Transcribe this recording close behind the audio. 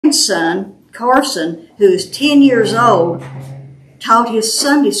grandson, Carson, who is 10 years old, taught his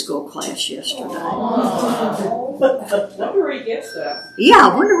Sunday school class yesterday. I wonder where he gets that. Yeah,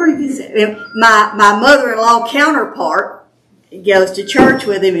 I wonder where he gets it. My mother-in-law counterpart goes to church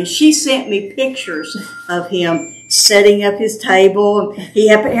with him, and she sent me pictures of him setting up his table.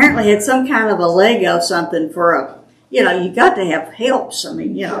 He apparently had some kind of a Lego something for a, you got to have helps. I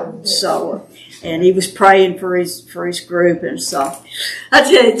mean, so, and he was praying for his group, and so I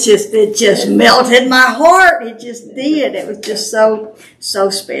tell you, it just melted my heart. It just did. It was just so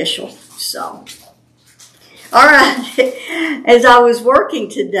special. So, all right. As I was working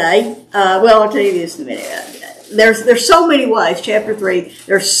today, well, I'll tell you this in a minute. There's so many ways, chapter 3,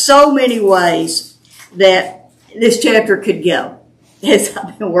 there's so many ways that this chapter could go as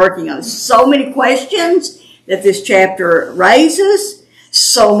I've been working on. So many questions that this chapter raises,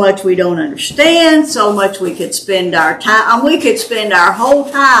 so much we don't understand, so much we could spend our time, and we could spend our whole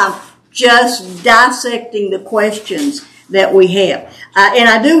time just dissecting the questions that we have. And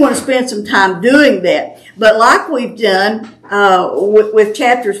I do want to spend some time doing that. But like we've done with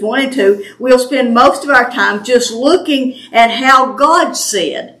chapters 1 and 2, we'll spend most of our time just looking at how God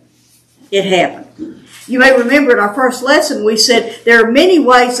said it happened. You may remember in our first lesson we said there are many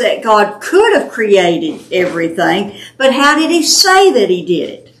ways that God could have created everything, but how did He say that He did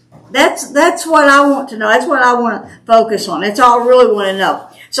it? That's what I want to know. That's what I want to focus on. That's all I really want to know.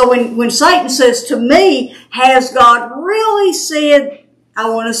 So when Satan says to me, has God really said, I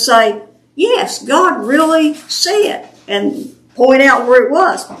want to say, yes, God really said, and point out where it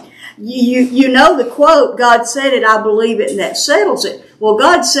was. You know the quote, God said it, I believe it, and that settles it. Well,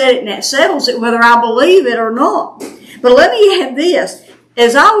 God said it, and that settles it, whether I believe it or not. But let me add this.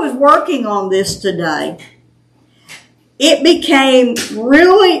 As I was working on this today, it became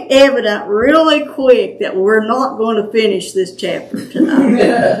really evident, really quick, that we're not going to finish this chapter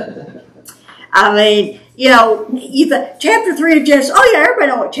tonight. I mean, chapter 3 of Genesis, oh yeah, everybody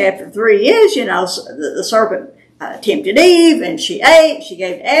knows what chapter 3 is. The serpent tempted Eve, and she ate, she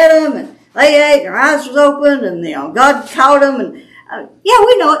gave to Adam, and they ate, and their eyes was opened, and God caught them, and yeah,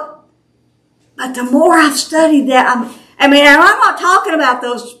 we know it. But the more I've studied that, I'm not talking about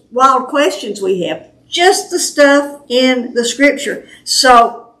those wild questions we have, just the stuff in the Scripture.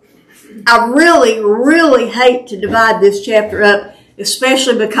 So I really, really hate to divide this chapter up,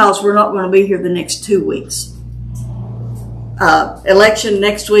 especially because we're not going to be here the next 2 weeks. Election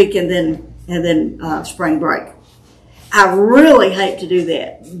next week, and then spring break. I really hate to do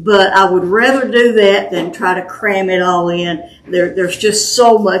that, but I would rather do that than try to cram it all in. There's just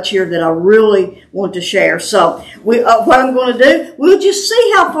so much here that I really want to share. So what I'm going to do, we'll just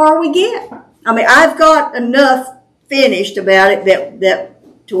see how far we get. I mean, I've got enough finished about it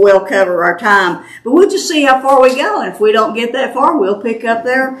that to well cover our time, but we'll just see how far we go. And if we don't get that far, we'll pick up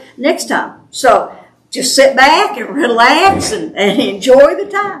there next time. So just sit back and relax and enjoy the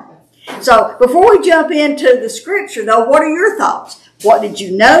time. So before we jump into the Scripture, though, what are your thoughts? What did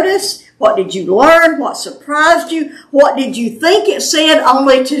you notice? What did you learn? What surprised you? What did you think it said,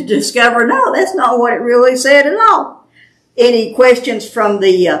 only to discover, no, that's not what it really said at all? Any questions from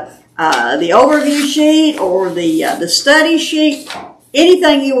the overview sheet or the study sheet?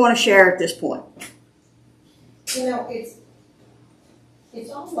 Anything you want to share at this point?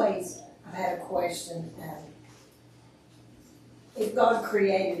 It's always, I've had a question. If God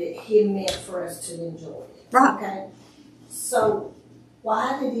created it, He meant for us to enjoy it. Right. Okay? So,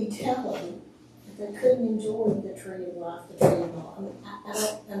 why did He tell them that they couldn't enjoy the tree of life, the tree of knowledge?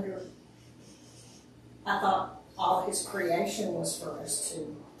 I thought all His creation was for us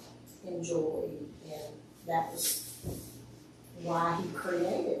to enjoy, and that was why He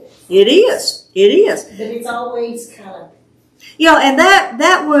created it. It is. But it's always kind of, and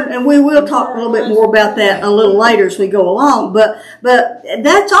that one, and we will talk a little bit more about that a little later as we go along, but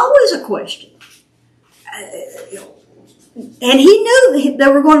that's always a question. And He knew they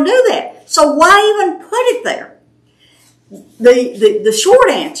were going to do that. So why even put it there? The short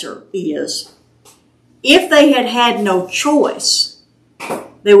answer is, if they had had no choice,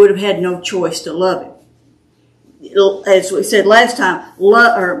 they would have had no choice to love Him. As we said last time,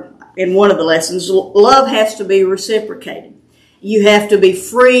 in one of the lessons, love has to be reciprocated. You have to be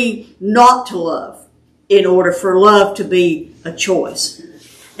free not to love in order for love to be a choice.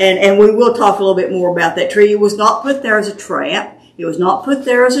 And we will talk a little bit more about that tree. It was not put there as a trap. It was not put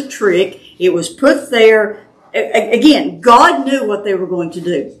there as a trick. It was put there, again, God knew what they were going to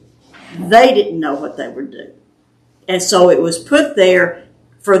do. They didn't know what they would do. And so it was put there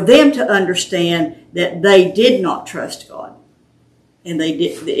for them to understand that they did not trust God. And they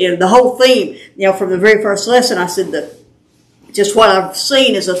did. The whole theme, from the very first lesson, I said just what I've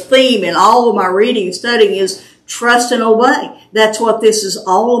seen as a theme in all of my reading and studying is trust and obey. That's what this is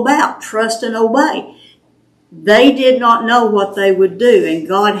all about, trust and obey. They did not know what they would do, and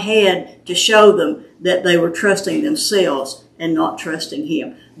God had to show them that they were trusting themselves and not trusting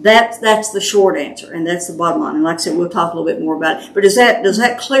Him. That's the short answer, and that's the bottom line. And like I said, we'll talk a little bit more about it. But does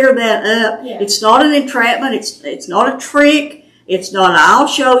that clear that up? Yeah. It's not an entrapment. It's not a trick. It's not I'll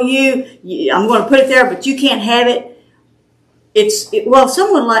show you. I'm going to put it there, but you can't have it. Well,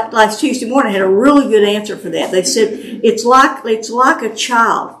 someone last Tuesday morning had a really good answer for that. They said it's like a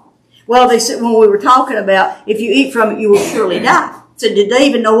child. Well, they said when we were talking about if you eat from it, you will surely die. So did they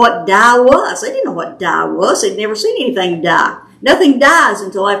even know what die was? They didn't know what die was. They'd never seen anything die. Nothing dies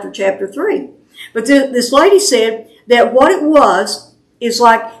until after chapter 3. But this lady said that what it was is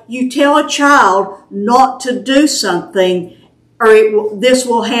like you tell a child not to do something or this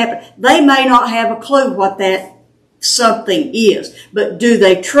will happen. They may not have a clue what that something is, but do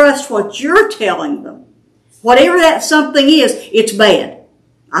they trust what you're telling them? Whatever that something is, it's bad.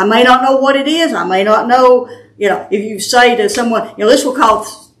 I may not know what it is. I may not know, if you say to someone, this will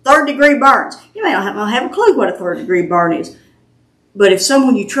cause third-degree burns. You may not have a clue what a third-degree burn is. But if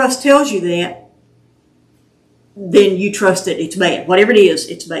someone you trust tells you that, then you trust that it's bad. Whatever it is,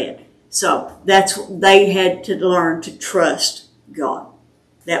 it's bad. So they had to learn to trust God.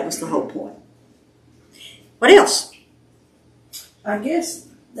 That was the whole point. What else? I guess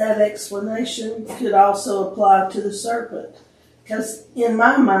that explanation could also apply to the serpent. Because in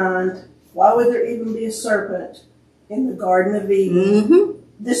my mind, why would there even be a serpent in the Garden of Eden? Mm-hmm.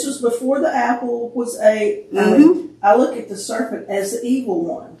 This was before the apple was ate. I look at the serpent as the evil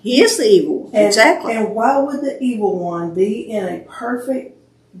one. He is the evil one. Exactly. And why would the evil one be in a perfect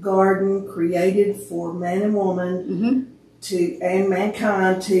garden created for man and woman and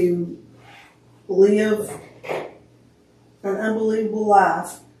mankind to live an unbelievable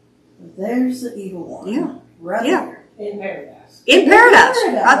life? There's the evil one. Yeah. Right there. In paradise. In paradise.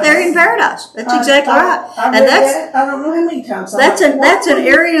 Right there in paradise. That's exactly right. I read that. I don't know how many times. That's an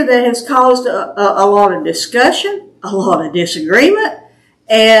area that has caused a lot of discussion, a lot of disagreement,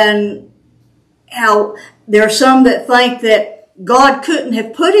 and how there are some that think that God couldn't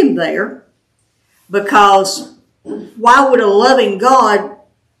have put him there because why would a loving God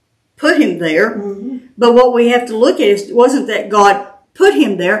put him there? Mm-hmm. But what we have to look at is it wasn't that God put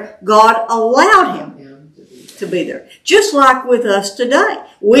him there, God allowed him to be there. Just like with us today.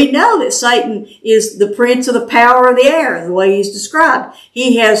 We know that Satan is the prince of the power of the air, the way he's described.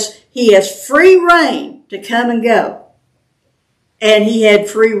 He has free reign to come and go. And he had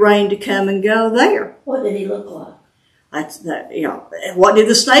free reign to come and go there. What did he look like? What did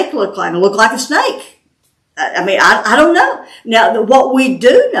the snake look like? It looked like a snake. I don't know. Now, what we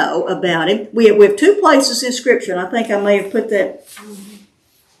do know about him, we have two places in Scripture, and I think I may have put that,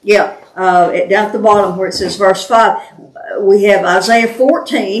 down at the bottom where it says verse 5. We have Isaiah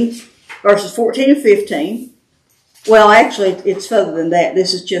 14, verses 14 and 15. Well, actually, it's further than that.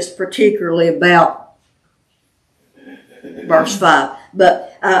 This is just particularly about verse 5.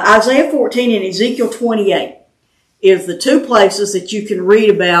 But Isaiah 14 and Ezekiel 28 is the two places that you can read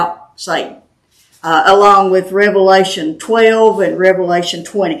about Satan. Along with Revelation 12 and Revelation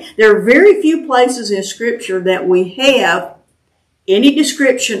 20. There are very few places in Scripture that we have any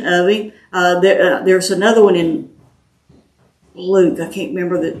description of him. There's another one in Luke, I can't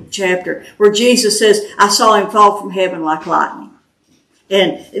remember the chapter, where Jesus says, I saw him fall from heaven like lightning.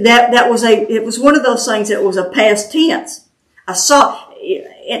 And it was one of those things that was a past tense. I saw,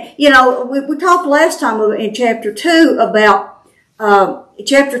 we talked last time in chapter 2 about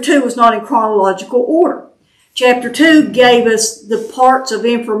chapter 2 was not in chronological order. Chapter 2 gave us the parts of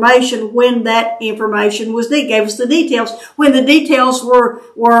information when that information was there. Gave us the details when the details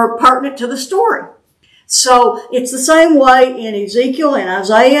were pertinent to the story. So it's the same way in Ezekiel and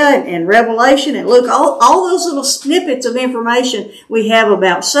Isaiah and Revelation and Luke. All those little snippets of information we have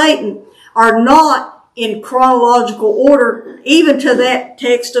about Satan are not in chronological order even to that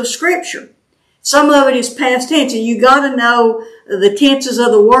text of Scripture. Some of it is past tense, and you got to know the tenses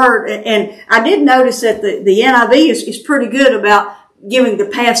of the word. And I did notice that the NIV is pretty good about giving the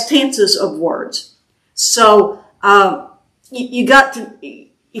past tenses of words. So you got to,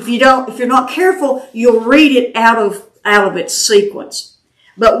 if you're not careful, you'll read it out of its sequence.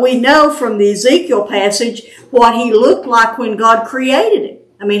 But we know from the Ezekiel passage what he looked like when God created him.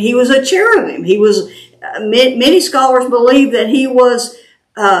 I mean, he was a cherubim. He was. Many scholars believe that he was.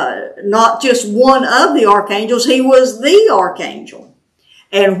 Not just one of the archangels, he was the archangel.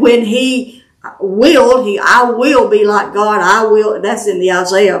 And when he willed, I will be like God, that's in the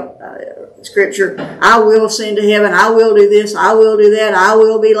Isaiah Scripture, I will ascend to heaven, I will do this, I will do that, I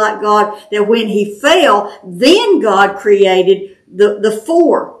will be like God, that when he fell, then God created the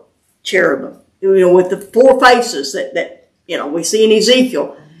 4 cherubim, with the 4 faces that we see in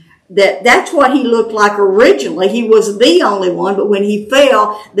Ezekiel. That's what he looked like originally. He was the only one, but when he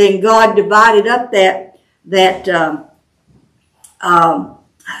fell, then God divided up that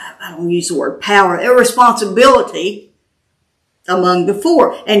I don't use the word power, a responsibility among the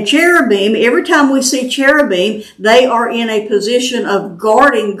 4. And cherubim, every time we see cherubim, they are in a position of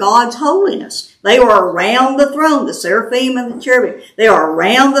guarding God's holiness. They are around the throne, the seraphim and the cherubim. They are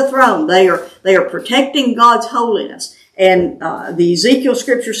around the throne. They are protecting God's holiness. And the Ezekiel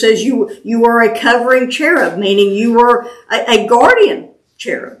scripture says you are a covering cherub, meaning you were a guardian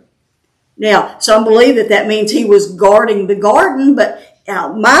cherub. Now, some believe that means he was guarding the garden, but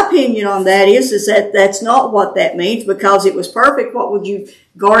my opinion on that is that that's not what that means, because it was perfect. What would you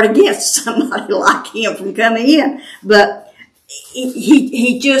guard against? Somebody like him from coming in. But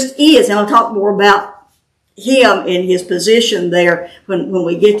he just is, and I'll talk more about him in his position there when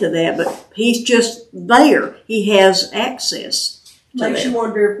we get to that. But he's just there. He has access to Makes you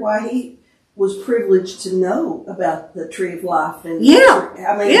wonder why he was privileged to know about the tree of life. And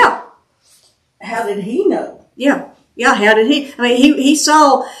how did he know? Yeah, how did he? I mean, he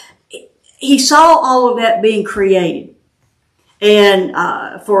saw all of that being created. And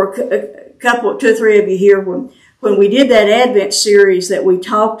for a couple, 2 or 3 of you here, when we did that Advent series that we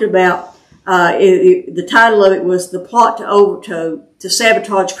talked about, the title of it was "The Plot to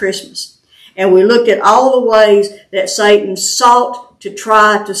Sabotage Christmas," and we looked at all the ways that Satan sought to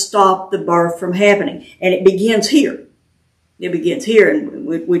try to stop the birth from happening, and it begins here. It begins here, and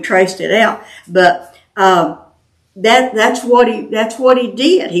we traced it out, but. That's what he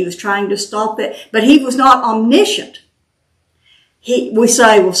did. He was trying to stop that, but he was not omniscient. We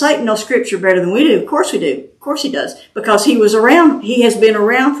say, well, Satan knows Scripture better than we do. Of course we do. Of course he does, because he was around. He has been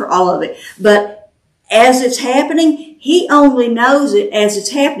around for all of it. But as it's happening, he only knows it as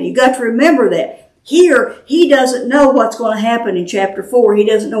it's happening. You got to remember that. Here, he doesn't know what's going to happen in chapter 4. He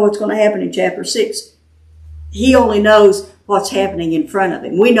doesn't know what's going to happen in chapter 6. He only knows what's happening in front of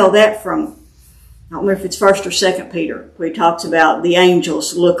him. We know that from, I don't remember if it's 1st or 2nd Peter, where he talks about the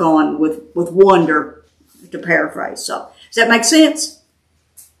angels look on with wonder, to paraphrase. So, does that make sense?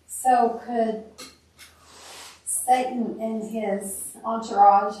 So, could Satan and his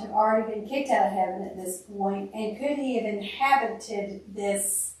entourage have already been kicked out of heaven at this point? And could he have inhabited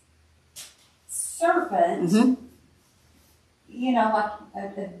this serpent,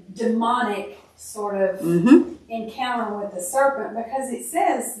 like a demonic sort of encounter with the serpent, because it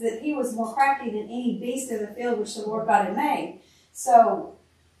says that he was more crafty than any beast of the field which the Lord God had made. So,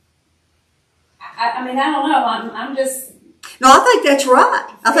 I mean, I don't know. I'm just... No, I think that's right.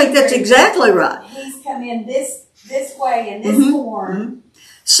 I think that's exactly right. He's come in this way, in this form.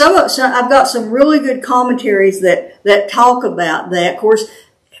 I've got some really good commentaries that talk about that. Of course,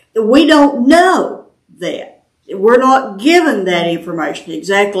 we don't know that. We're not given that information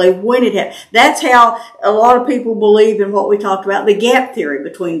exactly when it happened. That's how a lot of people believe in what we talked about, the gap theory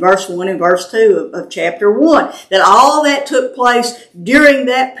between verse 1 and verse 2 of chapter 1, that all that took place during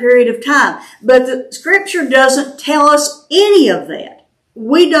that period of time. But the Scripture doesn't tell us any of that.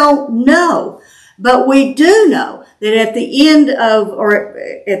 We don't know. But we do know that at the end of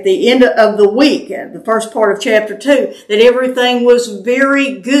the week, the first part of chapter 2, that everything was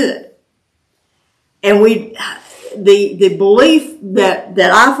very good. And the belief that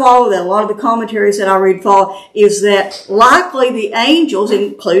I follow, that a lot of the commentaries that I read follow, is that likely the angels,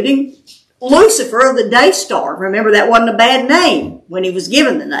 including Lucifer, the day star, remember that wasn't a bad name when he was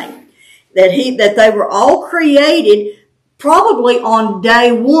given the name, that they were all created probably on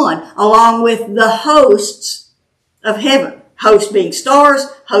day 1, along with the hosts of heaven. Hosts being stars,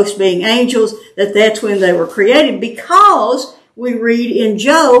 hosts being angels, that's when they were created, because we read in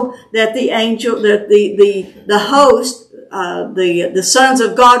Job that the host, the sons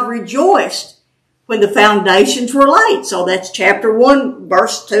of God rejoiced when the foundations were laid. So that's chapter 1,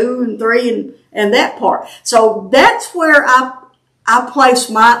 verse 2 and 3 and that part. So that's where I place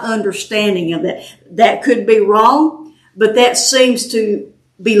my understanding of that. That could be wrong, but that seems to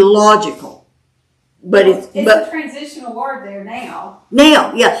be logical. But it's a transitional word there now.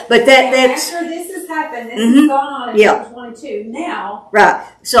 Now, yeah, but that's after this has happened, this has gone on in chapters 1 and 2. Now, right.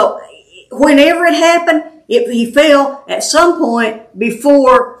 So whenever it happened, he fell at some point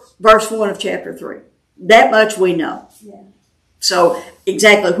before verse 1 of chapter 3. That much we know. Yeah. So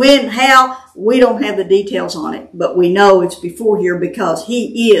exactly when, how, we don't have the details on it, but we know it's before here because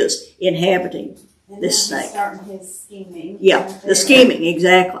he is inhabiting this snake. Starting his scheming. Yeah, the scheming,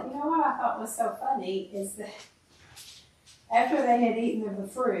 exactly. You know what I thought was so funny is that after they had eaten of the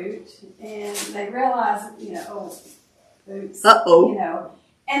fruit and they realized, oops, Uh-oh.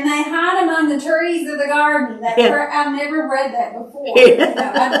 and they hide among the trees of the garden. I've never read that before. Yeah.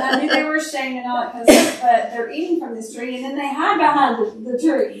 I knew they were ashamed and all that, but they're eating from this tree, and then they hide behind the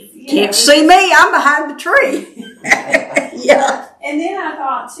trees. Can't see me, I'm behind the tree. Yeah. And then I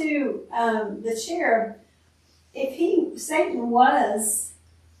thought too, the cherub, if Satan was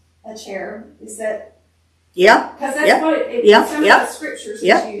a cherub, is that? Yeah. Because that's what some of the scriptures use.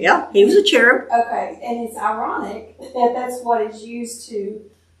 Yeah, he was a cherub. Okay, and it's ironic that that's what is used to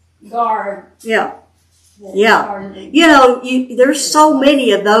guard. Yeah. There's so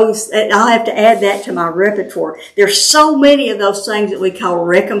many of those, and I'll have to add that to my repertoire. There's so many of those things that we call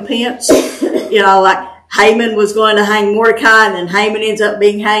recompense. Like Haman was going to hang Mordecai, and then Haman ends up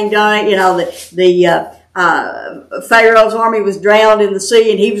being hanged on it. Pharaoh's army was drowned in the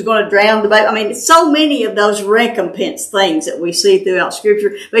sea, and he was going to drown the baby. I mean, so many of those recompense things that we see throughout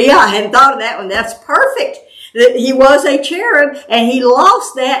Scripture. But yeah, I hadn't thought of that one. That's perfect. That he was a cherub, and he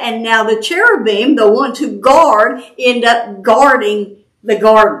lost that, and now the cherubim, the ones who guard, end up guarding the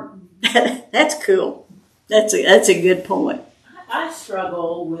garden. That's cool. That's a good point. I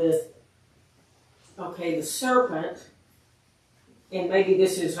struggle with, the serpent, and maybe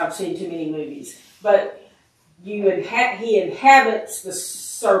this is, I've seen too many movies, but he inhabits the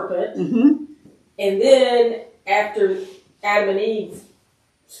serpent, and then after Adam and Eve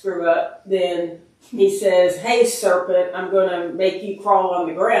screw up, then he says, "Hey, serpent, I'm going to make you crawl on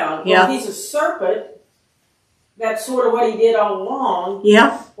the ground." Yeah. Well, if he's a serpent, that's sort of what he did all along.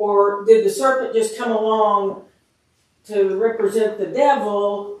 Yeah. Or did the serpent just come along to represent the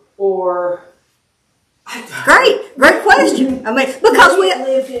devil, or... Great question. I mean, because we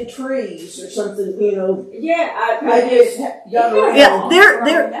lived in trees or something, Yeah,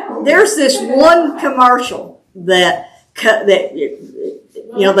 there's this one commercial that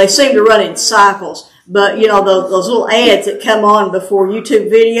they seem to run in cycles, but those little ads that come on before YouTube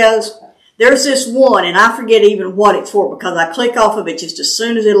videos. There's this one, and I forget even what it's for because I click off of it just as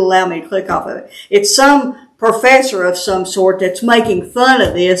soon as it'll allow me to click off of it. It's some professor of some sort that's making fun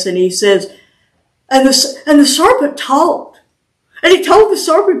of this, and he says, and the serpent talked. And he told the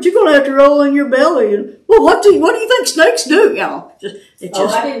serpent, "You're going to have to roll on your belly." And, well, what do you think snakes do? I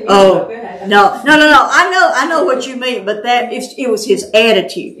didn't know that. No. I know what you mean, but it was his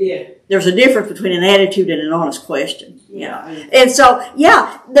attitude. Yeah. There's a difference between an attitude and an honest question. And so,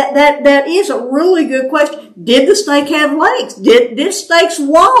 that is a really good question. Did the snake have legs? Did snakes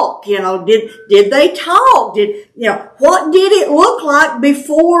walk? Did they talk? What did it look like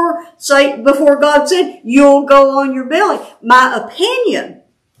before God said, "You'll go on your belly"? My opinion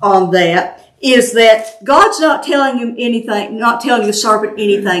on that is that God's not telling the serpent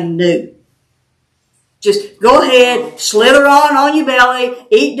anything new. Just go ahead, slither on your belly,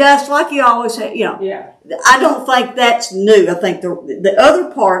 eat dust like you always have, Yeah. I don't think that's new. I think the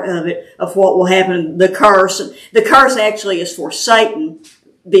other part of it, of what will happen, the curse actually is for Satan,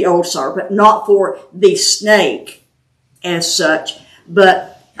 the old serpent, not for the snake as such.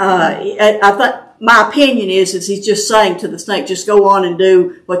 But I think my opinion is he's just saying to the snake, just go on and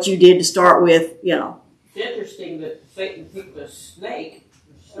do what you did to start with, It's interesting that Satan picked the snake.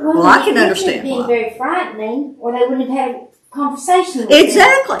 Well, I can understand being why. very frightening, or they wouldn't have had a conversation with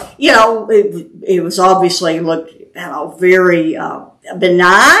Exactly. It was obviously looked, very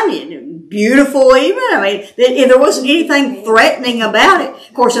benign and beautiful even. I mean, there wasn't anything threatening about it.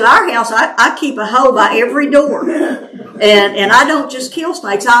 Of course, at our house, I keep a hoe by every door. And I don't just kill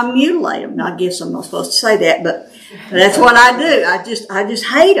snakes, I mutilate them. I guess I'm not supposed to say that, but that's what I do. I just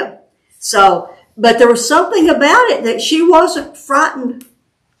hate them. So, but there was something about it that she wasn't frightened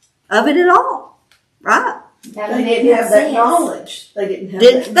of it at all, right? They didn't have that knowledge. They didn't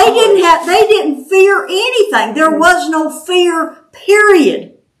fear anything. There was no fear,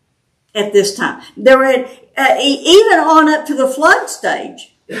 period, at this time. There had, even on up to the flood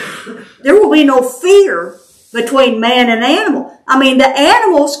stage, there will be no fear between man and animal. I mean, the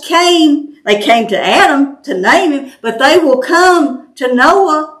animals came to Adam to name him, but they will come to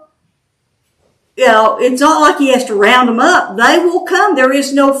Noah. It's not like he has to round them up. They will come. There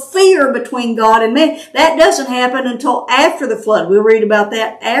is no fear between God and man. That doesn't happen until after the flood. We'll read about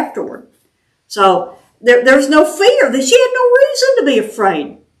that afterward. So there's no fear. She had no reason to be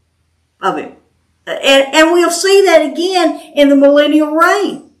afraid of him. And we'll see that again in the millennial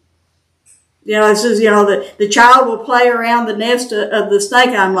reign. It says, the child will play around the nest of the snake.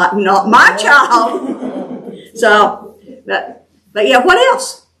 And I'm like, not my child. So, but yeah, what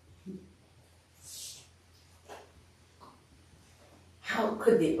else? how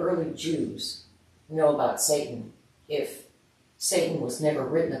could the early Jews know about Satan if Satan was never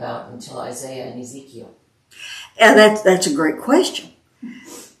written about until Isaiah and Ezekiel? And that's a great question.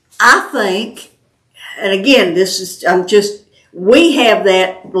 I think, and again, we have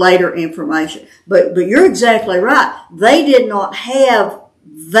that later information, but you're exactly right. They did not have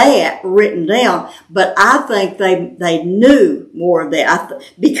that written down, but I think they knew more of that.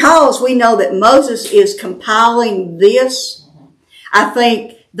 Because we know that Moses is compiling this, I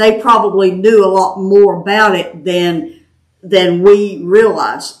think they probably knew a lot more about it than we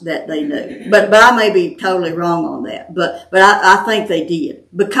realized that they knew. But I may be totally wrong on that. But I think they did,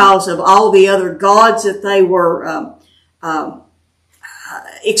 because of all the other gods that they were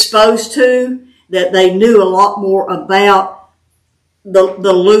exposed to, that they knew a lot more about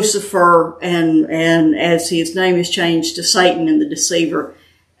the Lucifer and as his name is changed to Satan and the deceiver.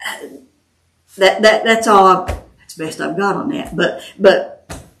 That's all. That's the best I've got on that. But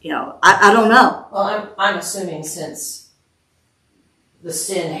I don't know. Well, I'm assuming since the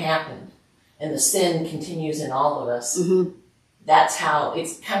sin happened and the sin continues in all of us, that's how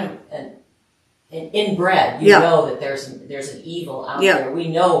it's kind of an inbred. You know that there's an evil out there. We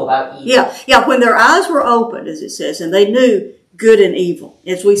know about evil. Yeah. When their eyes were opened, as it says, and they knew good and evil.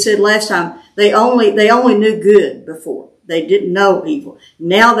 As we said last time, they only knew good before. They didn't know evil.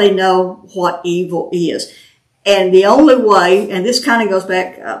 Now they know what evil is. And the only way, and this kind of goes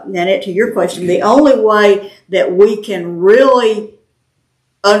back, Nanette, to your question, the only way that we can really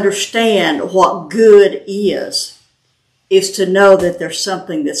understand what good is to know that there's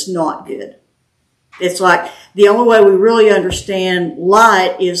something that's not good. It's like the only way we really understand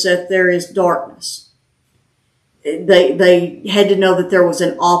light is that there is darkness. They had to know that there was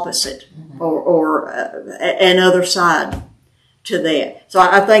an opposite or another side to that. So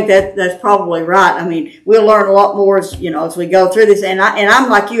I think that's probably right. I mean, we'll learn a lot more as we go through this. And I'm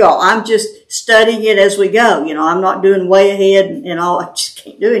like you all. I'm just studying it as we go. I'm not doing way ahead and all. I just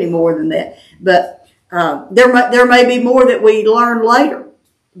can't do any more than that. But there may be more that we learn later.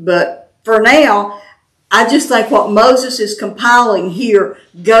 But for now, I just think what Moses is compiling here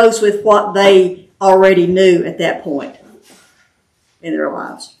goes with what they already knew at that point in their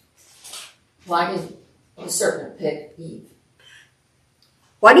lives. Why did the serpent pick Eve?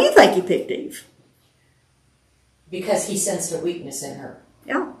 Why do you think he picked Eve? Because he sensed a weakness in her.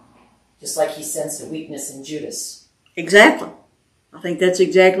 Yeah. Just like he sensed a weakness in Judas. Exactly. I think that's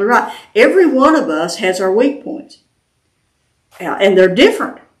exactly right. Every one of us has our weak points. And they're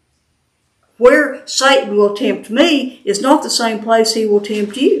different. Where Satan will tempt me is not the same place he will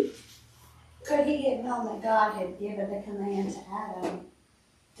tempt you. Could he have known that God had given the command to Adam,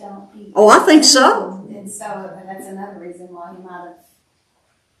 don't eat? Oh, I think so. And so that's another reason why he might have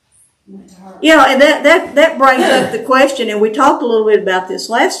went to her. Yeah, and that brings up the question, and we talked a little bit about this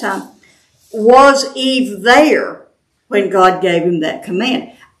last time. Was Eve there when God gave him that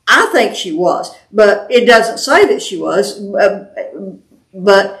command? I think she was, but it doesn't say that she was,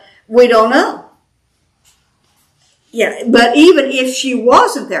 but we don't know. Yeah, but even if she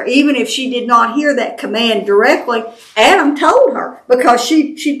wasn't there, even if she did not hear that command directly, Adam told her, because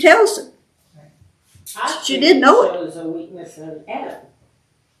she tells him. She did know it. It shows a weakness in Adam.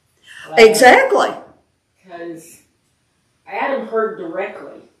 Exactly. Because Adam heard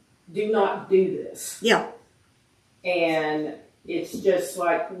directly, do not do this. Yeah. And it's just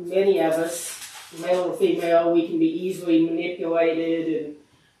like many of us, male or female, we can be easily manipulated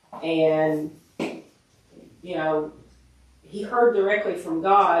and he heard directly from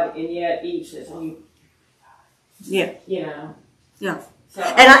God, and yet Eve says, Yeah. Yeah. So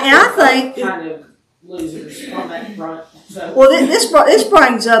And I think kind of losers on that front. So. Well, this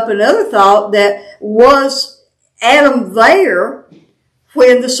brings up another thought, that was Adam there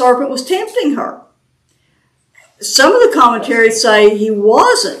when the serpent was tempting her? Some of the commentaries say he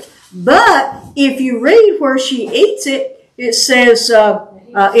wasn't, but if you read where she eats it, it says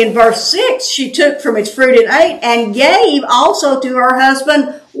in verse 6, she took from its fruit and ate, and gave also to her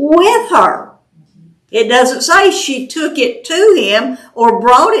husband with her. It doesn't say she took it to him or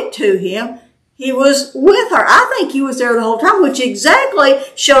brought it to him. He was with her. I think he was there the whole time, which exactly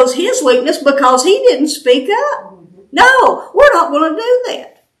shows his weakness, because he didn't speak up. No, we're not going to do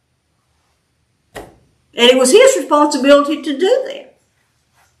that. And it was his responsibility to do that.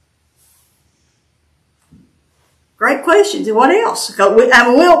 Great questions. And what else?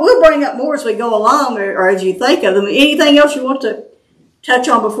 We'll bring up more as we go along, or as you think of them. Anything else you want to touch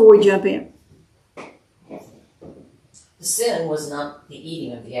on before we jump in? The sin was not the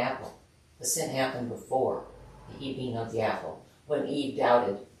eating of the apple. The sin happened before the eating of the apple, when Eve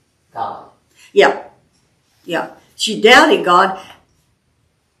doubted God. Yeah. She doubted God.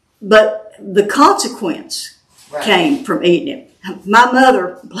 But the consequence came from eating it. My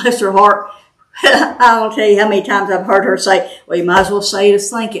mother, bless her heart, I won't tell you how many times I've heard her say, well, you might as well say it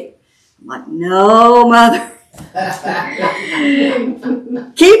as think it. I'm like, no, Mother.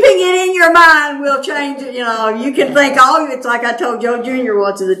 Keeping it in your mind will change it. You know, you can think it's like I told Joe Jr.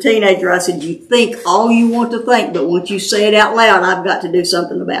 once as a teenager. I said, you think all you want to think, but once you say it out loud, I've got to do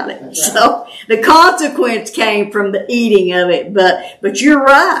something about it. Right. So the consequence came from the eating of it. But you're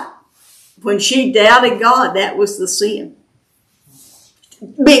right. When she doubted God, that was the sin.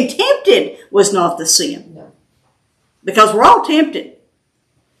 Being tempted was not the sin. No. Because we're all tempted.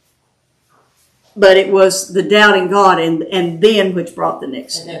 But it was the doubting God and then which brought the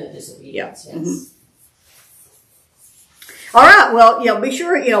next sin. And then the disobedience, yes. Mm-hmm. All right, well, be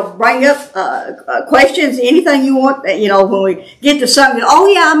sure, bring up questions, anything you want, when we get to something, oh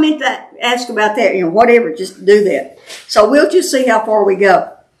yeah, I meant to ask about that, whatever, just do that. So we'll just see how far we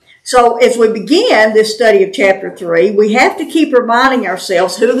go. So as we begin this study of chapter 3, we have to keep reminding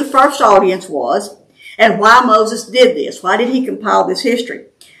ourselves who the first audience was and why Moses did this. Why did he compile this history?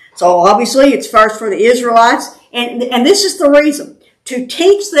 So obviously it's first for the Israelites, and this is the reason. To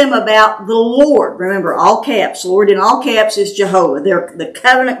teach them about the Lord. Remember, all caps. Lord in all caps is Jehovah. They're the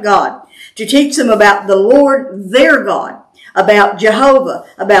covenant God. To teach them about the Lord, their God. About Jehovah.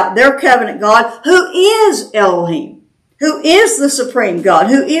 About their covenant God, who is Elohim. Who is the supreme God.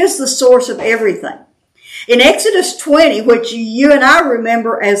 Who is the source of everything. In Exodus 20, which you and I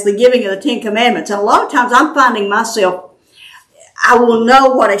remember as the giving of the Ten Commandments, and a lot of times I'm finding myself, I will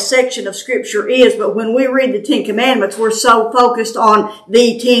know what a section of Scripture is, but when we read the Ten Commandments, we're so focused on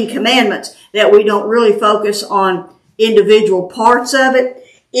the Ten Commandments that we don't really focus on individual parts of it.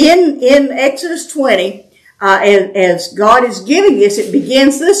 In Exodus 20, as God is giving this, it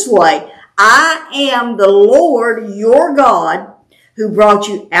begins this way. I am the Lord your God who brought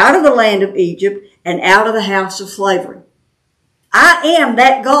you out of the land of Egypt and out of the house of slavery. I am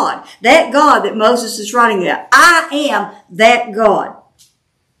that God that Moses is writing about. I am that God.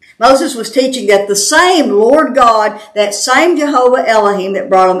 Moses was teaching that the same Lord God, that same Jehovah Elohim that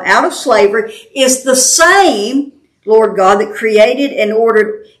brought them out of slavery is the same Lord God that created and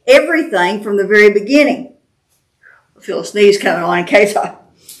ordered everything from the very beginning. I feel a sneeze coming on in case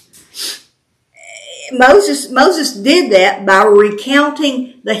Moses did that by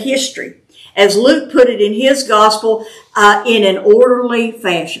recounting the history. As Luke put it in his gospel, in an orderly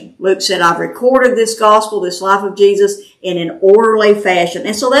fashion. Luke said, I've recorded this gospel, this life of Jesus, in an orderly fashion.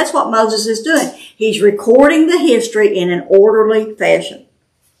 And so that's what Moses is doing. He's recording the history in an orderly fashion.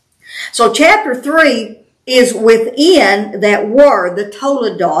 So chapter 3 is within that word, the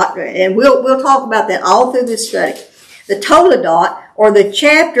Toledot, and we'll talk about that all through this study. The Toledot, or the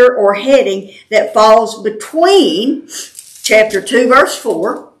chapter or heading that falls between chapter 2, verse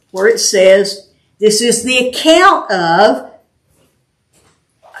 4, where it says, this is the account of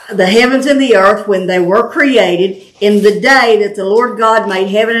the heavens and the earth when they were created in the day that the Lord God made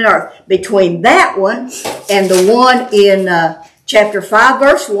heaven and earth. Between that one and the one in chapter 5,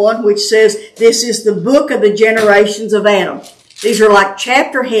 verse 1, which says, this is the book of the generations of Adam. These are like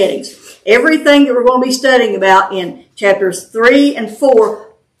chapter headings. Everything that we're going to be studying about in chapters 3 and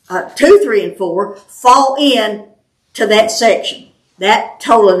 4, 2, 3, and 4, fall in to that section. That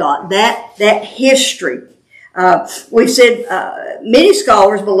Toledot, that history. We've said many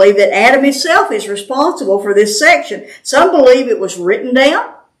scholars believe that Adam himself is responsible for this section. Some believe it was written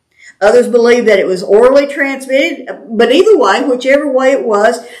down. Others believe that it was orally transmitted. But either way, whichever way it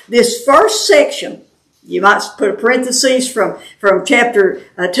was, this first section, you might put a parenthesis from chapter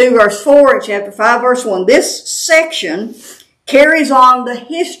 2, verse 4 and chapter 5, verse 1. This section carries on the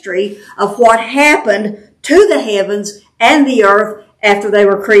history of what happened to the heavens and the earth after they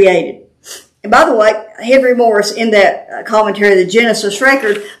were created. And by the way, Henry Morris, in that commentary, the Genesis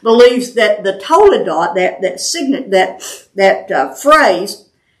record, believes that the Toledot, that phrase,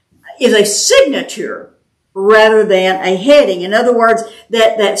 is a signature rather than a heading. In other words,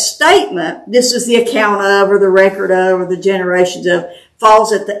 that statement, this is the account of, or the record of, or the generations of,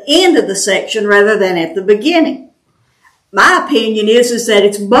 falls at the end of the section rather than at the beginning. My opinion is that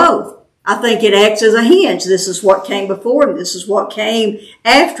it's both. I think it acts as a hinge. This is what came before and this is what came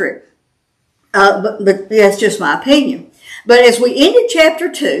after it. But that's just my opinion. But as we ended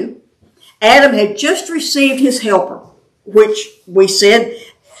chapter 2, Adam had just received his helper, which we said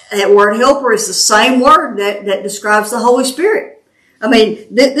that word helper is the same word that describes the Holy Spirit. I mean,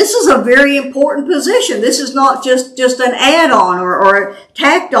 this is a very important position. This is not just an add-on or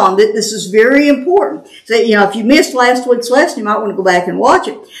tacked on. This is very important. So, if you missed last week's lesson, you might want to go back and watch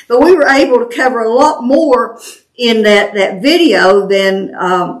it. But we were able to cover a lot more in that video than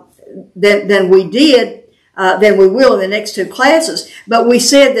than we did, than we will in the next two classes. But we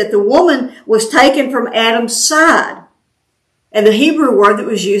said that the woman was taken from Adam's side. And the Hebrew word that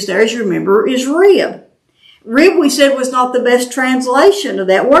was used there, as you remember, is rib. Rib, we said, was not the best translation of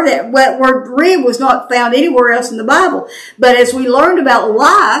that word. That word rib was not found anywhere else in the Bible. But as we learned about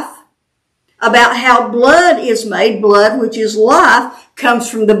life, about how blood is made, blood, which is life, comes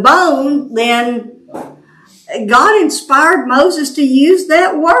from the bone, then God inspired Moses to use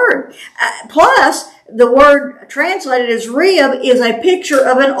that word. Plus, the word translated as rib is a picture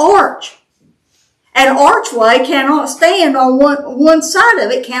of an arch. An archway cannot stand on one side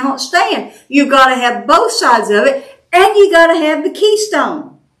of it, cannot stand. You've got to have both sides of it, and you got to have the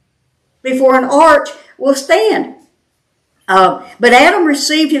keystone before an arch will stand. But Adam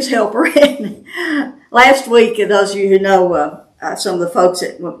received his helper. Last week, those of you who know some of the folks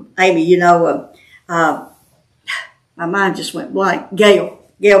at Amy, you know, my mind just went blank. Gail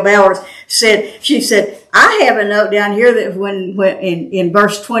Bowers she said, I have a note down here that when in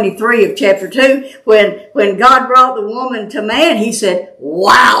verse 23 of chapter 2, when God brought the woman to man, he said,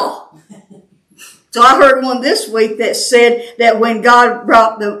 wow. So I heard one this week that said that when God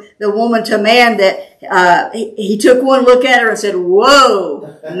brought the woman to man, that he took one look at her and said,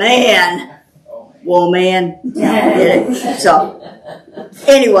 whoa, man. Woman. So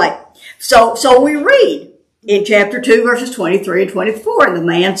anyway, so we read in chapter 2, verses 23 and 24, and the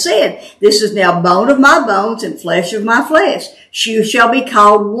man said, this is now bone of my bones and flesh of my flesh. She shall be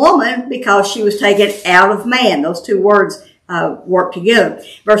called woman because she was taken out of man. Those two words work together.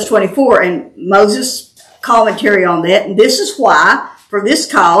 Verse 24, and Moses' commentary on that, and this is why, for this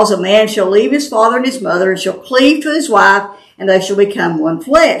cause, a man shall leave his father and his mother and shall cleave to his wife, and they shall become one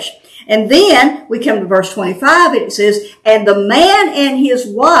flesh. And then we come to verse 25, and it says, and the man and his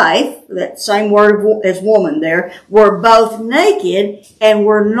wife, that same word as woman there, were both naked and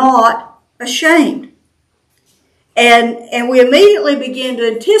were not ashamed. And we immediately begin to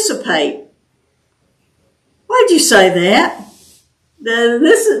anticipate, why'd you say that?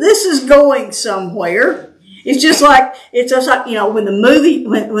 This is going somewhere. It's just like, you know, when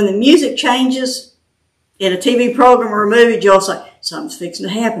the music changes in a TV program or a movie, Joel's like, something's fixing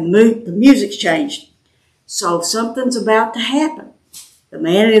to happen. The music's changed. So something's about to happen. The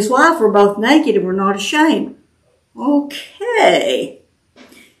man and his wife were both naked and were not ashamed. Okay.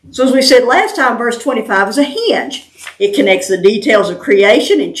 So as we said last time, verse 25 is a hinge. It connects the details of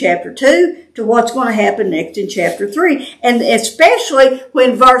creation in chapter 2 to what's going to happen next in chapter 3. And especially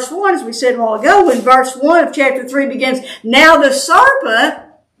when verse 1, as we said a while ago, when verse 1 of chapter 3 begins, now the serpent,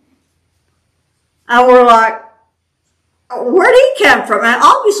 and we're like, where did he come from? And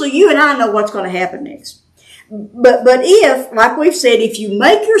obviously you and I know what's going to happen next. But if, like we've said, if you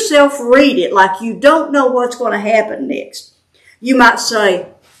make yourself read it like you don't know what's going to happen next, you might say,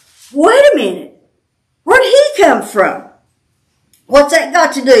 wait a minute, where did he come from? What's that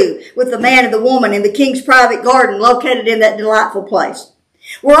got to do with the man and the woman in the king's private garden located in that delightful place?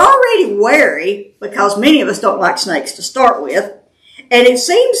 We're already wary because many of us don't like snakes to start with. And it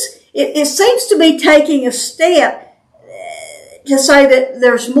seems to be taking a step to say that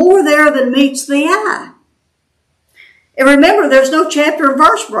there's more there than meets the eye. And remember, there's no chapter and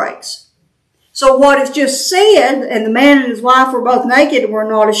verse breaks. So what is just said, and the man and his wife were both naked and were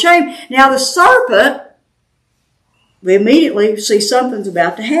not ashamed. Now the serpent, we immediately see something's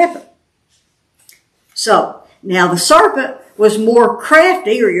about to happen. So, now the serpent was more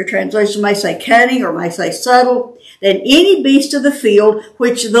crafty, or your translation may say cunning, or may say subtle, than any beast of the field,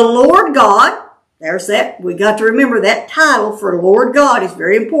 which the Lord God, there's that, we got to remember that title for Lord God is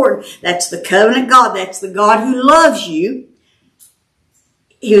very important. That's the covenant God. That's the God who loves you.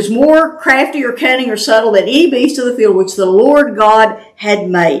 He was more crafty or cunning or subtle than any beast of the field which the Lord God had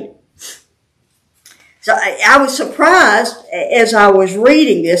made. So I was surprised as I was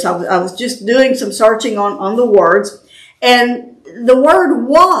reading this. I was just doing some searching on the words. And the word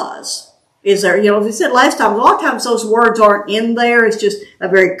was is there. You know, as we said last time, a lot of times those words aren't in there. It's just a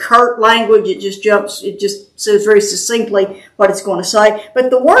very curt language. It just says very succinctly what it's going to say.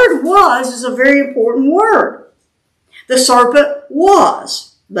 But the word was is a very important word. The serpent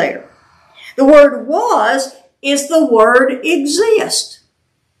was there. The word was is the word exist.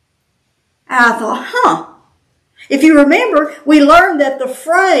 And I thought, If you remember, we learned that the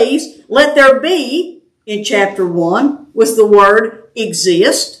phrase, let there be, in chapter 1, was the word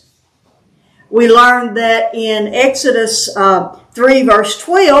exist. We learned that in Exodus 3 verse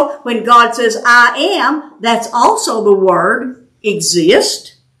 12, when God says, I am, that's also the word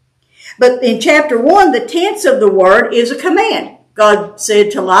exist. But in chapter 1, the tense of the word is a command. God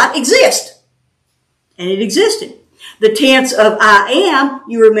said to light, exist. And it existed. The tense of I am,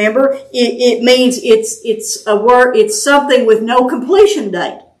 you remember, it means it's a word, it's something with no completion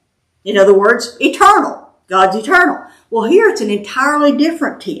date. In other words, eternal. God's eternal. Well, here it's an entirely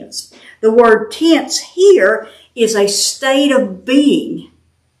different tense. The word tense here is a state of being.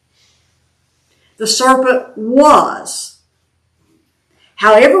 The serpent was.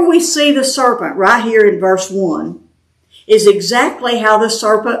 However we see the serpent right here in verse 1 is exactly how the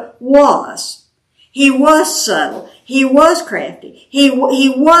serpent was. He was subtle. He was crafty. He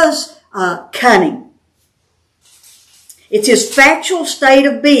was cunning. It's his factual state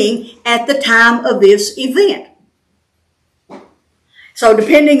of being at the time of this event. So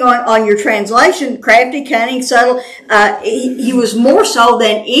depending on your translation, crafty, cunning, subtle, he was more so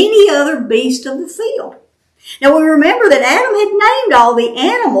than any other beast of the field. Now we remember that Adam had named all the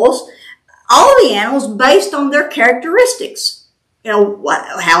animals based on their characteristics. You know,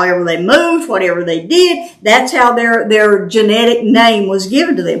 however they moved, whatever they did, that's how their genetic name was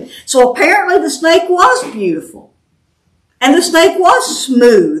given to them. So apparently the snake was beautiful. And the snake was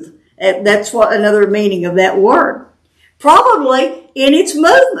smooth. That's what another meaning of that word. Probably in its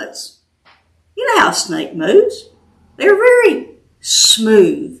movements. You know how a snake moves. They're very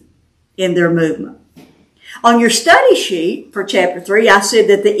smooth in their movement. On your study sheet for chapter 3, I said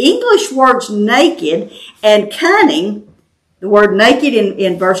that the English words naked and cunning, the word naked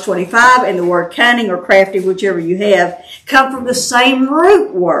in verse 25 and the word cunning or crafty, whichever you have, come from the same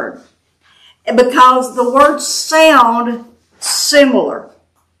root word. Because the words sound similar.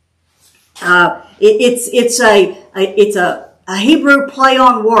 It's a Hebrew play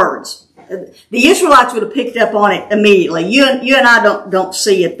on words. The Israelites would have picked up on it immediately. You and I don't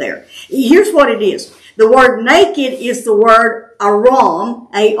see it there. Here's what it is. The word naked is the word arom,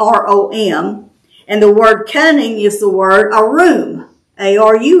 A-R-O-M, and the word cunning is the word arum,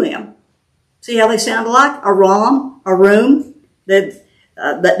 A-R-U-M. See how they sound alike? Aram, arum. They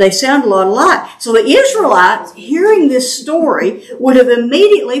sound a lot alike. So the Israelites, hearing this story, would have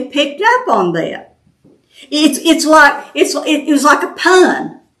immediately picked up on that. It was like a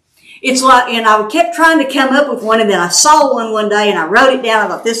pun. It's like, and I kept trying to come up with one, and then I saw one day, and I wrote it down. I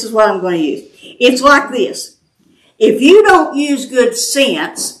thought, this is what I'm going to use. It's like this. If you don't use good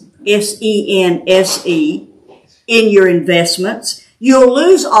sense, S-E-N-S-E, in your investments, you'll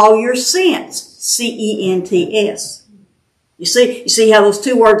lose all your sense, C-E-N-T-S. You see how those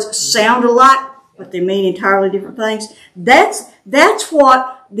two words sound alike, but they mean entirely different things? That's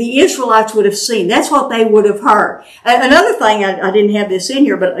what the Israelites would have seen. That's what they would have heard. Another thing, I didn't have this in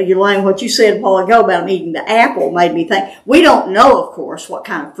here, but Elaine, what you said a while ago about eating the apple made me think. We don't know, of course, what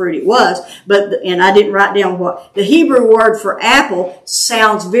kind of fruit it was, and I didn't write down what. The Hebrew word for apple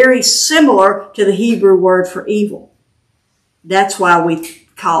sounds very similar to the Hebrew word for evil. That's why we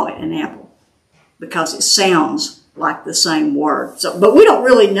call it an apple, because it sounds like the same word. So, but we don't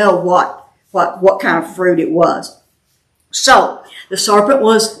really know what kind of fruit it was. So, the serpent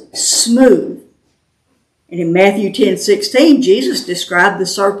was smooth. And in Matthew 10:16, Jesus described the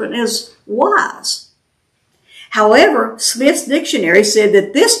serpent as wise. However, Smith's dictionary said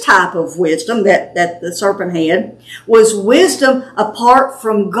that this type of wisdom that the serpent had was wisdom apart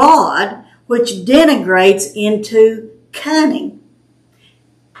from God, which denigrates into cunning.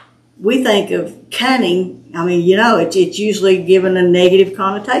 We think of cunning, I mean, you know, it's usually given a negative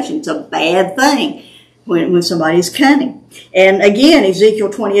connotation. It's a bad thing when somebody's cunning. And again, Ezekiel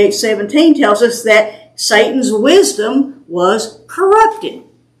 28:17 tells us that Satan's wisdom was corrupted.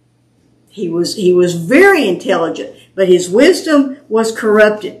 He was very intelligent, but his wisdom was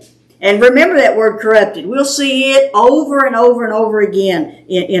corrupted. And remember that word corrupted. We'll see it over and over and over again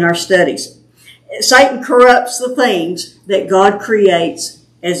in our studies. Satan corrupts the things that God creates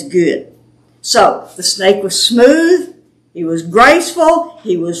as good. So, the snake was smooth, he was graceful,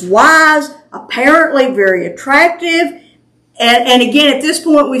 he was wise, apparently very attractive, and again, at this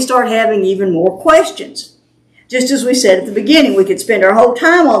point, we start having even more questions. Just as we said at the beginning, we could spend our whole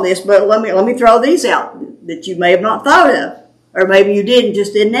time on this, but let me throw these out that you may have not thought of, or maybe you did and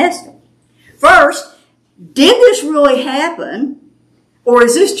just didn't ask them. First, did this really happen, or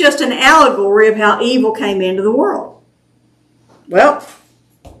is this just an allegory of how evil came into the world? Well,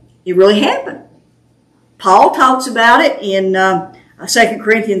 it really happened. Paul talks about it in 2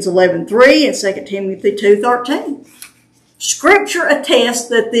 Corinthians 11:3 and 2 Timothy 2:13. Scripture attests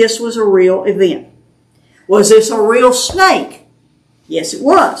that this was a real event. Was this a real snake? Yes, it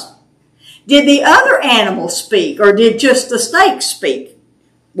was. Did the other animals speak, or did just the snake speak?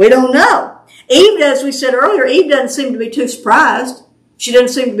 We don't know. Eve, as we said earlier, Eve doesn't seem to be too surprised. She doesn't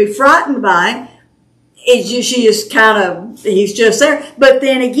seem to be frightened by him. He's just there. But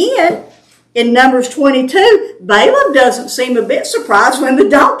then again, In Numbers 22, Balaam doesn't seem a bit surprised when the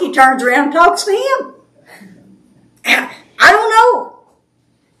donkey turns around and talks to him. I don't know.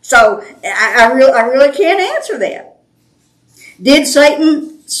 So I really can't answer that. Did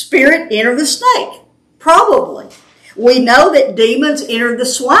Satan's spirit enter the snake? Probably. We know that demons entered the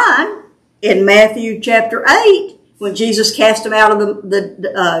swine in Matthew chapter 8. When Jesus cast them out of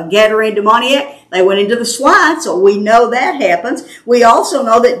the Gadarene demoniac, they went into the swine, so we know that happens. We also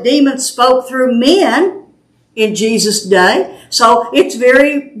know that demons spoke through men in Jesus' day, so it's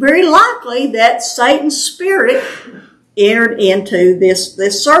very, very likely that Satan's spirit entered into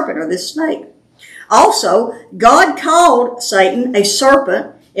this serpent or this snake. Also, God called Satan a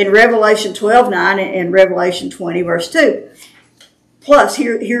serpent in Revelation 12:9 and Revelation 20, verse 2. Plus,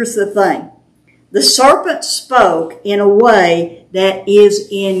 here's the thing. The serpent spoke in a way that is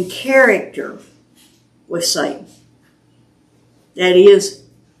in character with Satan. That is,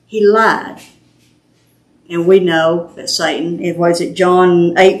 he lied. And we know that Satan, what is it,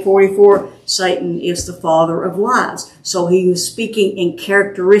 John 8:44, Satan is the father of lies. So he was speaking in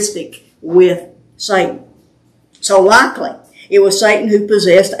characteristic with Satan. So likely, it was Satan who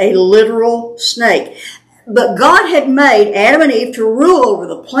possessed a literal snake. But God had made Adam and Eve to rule over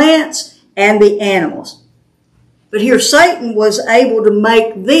the plants and the animals. But here Satan was able to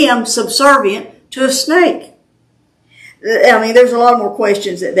make them subservient to a snake. I mean, there's a lot more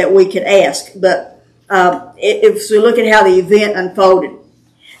questions that we could ask, but if we look at how the event unfolded.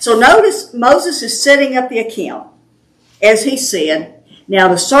 So notice Moses is setting up the account. As he said, now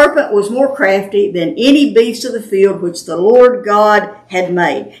the serpent was more crafty than any beast of the field which the Lord God had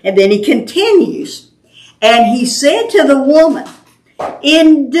made. And then he continues, and he said to the woman,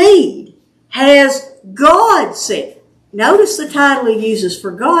 indeed, has God said. Notice the title he uses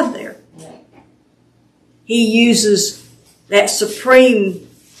for God there. He uses that supreme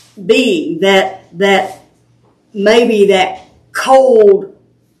being, that maybe that cold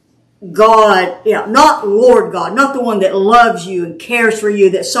God, not Lord God, not the one that loves you and cares for you,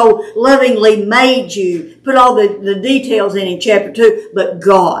 that so lovingly made you, put all the details in chapter 2, but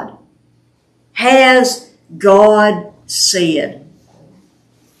God. Has God said,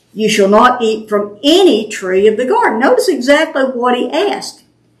 you shall not eat from any tree of the garden? Notice exactly what he asked.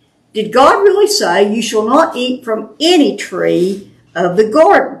 Did God really say, you shall not eat from any tree of the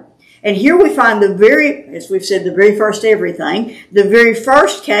garden? And here we find as we've said, the very first everything, the very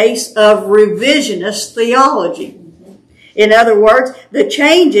first case of revisionist theology. In other words, the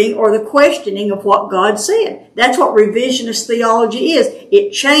changing or the questioning of what God said. That's what revisionist theology is.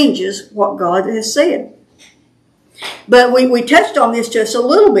 It changes what God has said. But we touched on this just a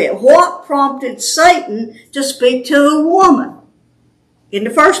little bit. What prompted Satan to speak to the woman in the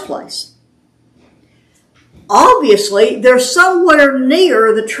first place? Obviously, they're somewhere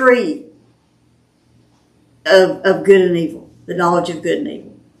near the tree of good and evil, the knowledge of good and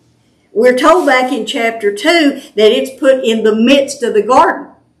evil. We're told back in chapter 2 that it's put in the midst of the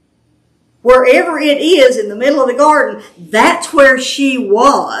garden. Wherever it is in the middle of the garden, that's where she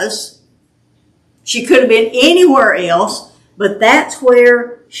was. She could have been anywhere else, but that's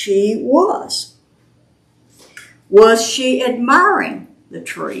where she was. Was she admiring the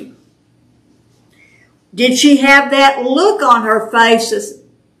tree? Did she have that look on her face as,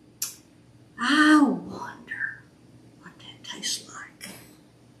 I wonder what that tastes like?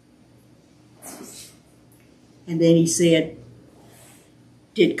 And then he said,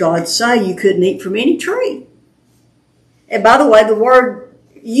 did God say you couldn't eat from any tree? And by the way, the word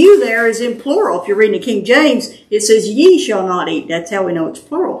you there is in plural. If you're reading the King James, it says ye shall not eat. That's how we know it's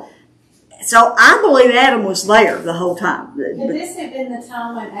plural. So I believe Adam was there the whole time. Could this have been the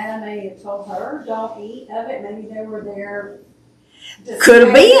time when Adam may have told her, don't eat of it? Maybe they were there. Could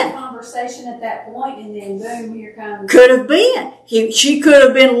have been. Conversation at that point, and then boom, here comes. Could have been. She could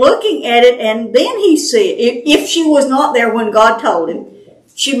have been looking at it, and then he said, if she was not there when God told him,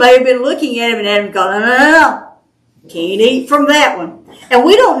 she may have been looking at him, and Adam gone, no. Can't eat from that one. And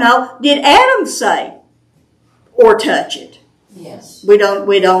we don't know, did Adam say or touch it? Yes. We don't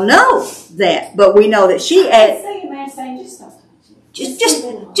know that, but we know that she I see a man saying, just don't touch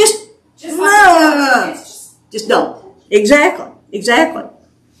it. Just don't. Exactly.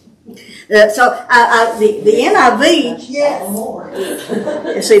 So the NIV,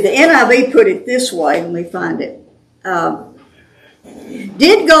 see, the NIV put it this way. Let me find it.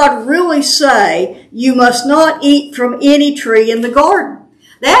 Did God really say you must not eat from any tree in the garden?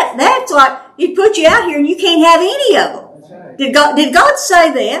 That's like He put you out here and you can't have any of them. Did God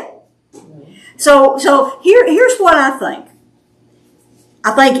say that? So here's what I think.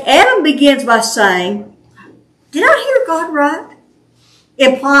 I think Adam begins by saying, did I hear God right?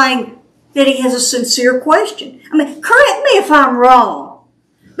 Implying, that he has a sincere question. I mean, correct me if I'm wrong,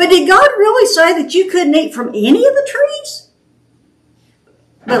 but did God really say that you couldn't eat from any of the trees?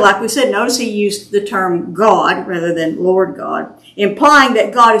 But like we said, notice he used the term God rather than Lord God, implying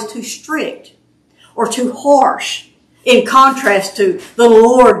that God is too strict or too harsh in contrast to the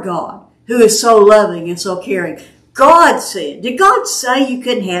Lord God, who is so loving and so caring. God said. Did God say you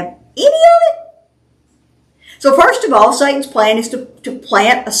couldn't have any of it? So first of all, Satan's plan is to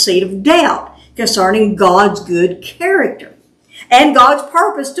plant a seed of doubt concerning God's good character and God's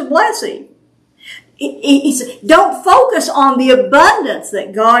purpose to bless him. He said, don't focus on the abundance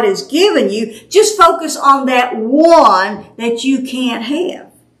that God has given you. Just focus on that one that you can't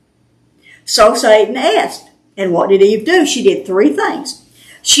have. So Satan asked, and what did Eve do? She did three things.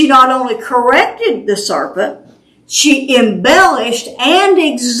 She not only corrected the serpent, she embellished and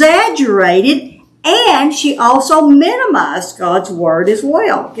exaggerated, and she also minimized God's word as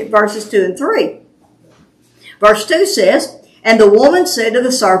well. Get verses 2 and 3. Verse 2 says, and the woman said to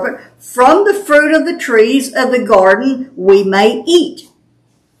the serpent, from the fruit of the trees of the garden we may eat.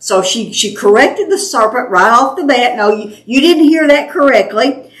 So she corrected the serpent right off the bat. No, you didn't hear that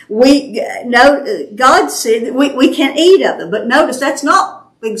correctly. God said that we can't eat of them. But notice that's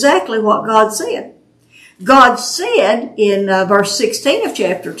not exactly what God said. God said in verse 16 of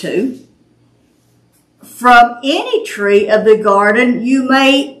chapter 2, from any tree of the garden you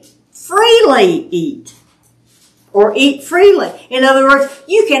may freely eat. Or eat freely. In other words,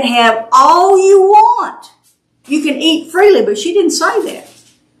 you can have all you want. You can eat freely, but she didn't say that.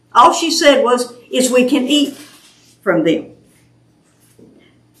 All she said is we can eat from them.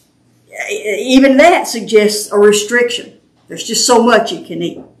 Even that suggests a restriction. There's just so much you can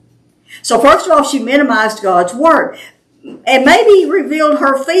eat. So first of all, she minimized God's word. And maybe revealed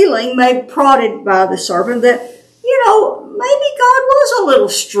her feeling, maybe prodded by the serpent, that, maybe God was a little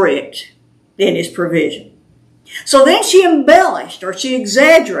strict in his provision. So then she embellished, or she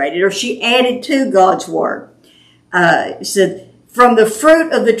exaggerated, or she added to God's word. It said, from the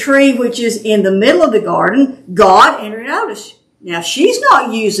fruit of the tree which is in the middle of the garden, God, and notice, now she's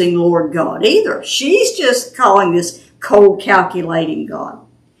not using Lord God either. She's just calling this cold, calculating God.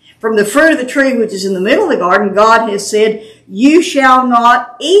 From the fruit of the tree which is in the middle of the garden, God has said, you shall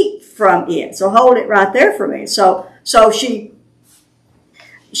not eat from it. So hold it right there for me. So she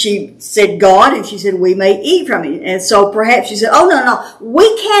said God, and she said we may eat from it. And so perhaps she said, oh, no,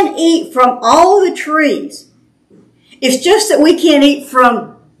 we can eat from all the trees. It's just that we can't eat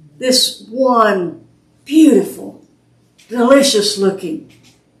from this one beautiful, delicious looking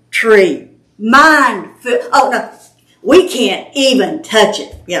tree. Oh, no, we can't even touch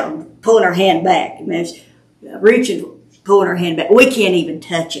it. Pulling her hand back. Reaching, pulling her hand back. We can't even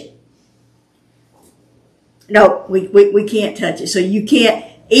touch it. No, we can't touch it. So you can't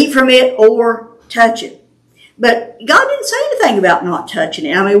eat from it or touch it. But God didn't say anything about not touching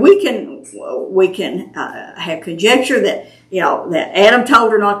it. I mean, we can have conjecture that that Adam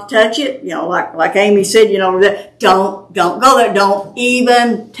told her not to touch it. Like Amy said, that don't go there, don't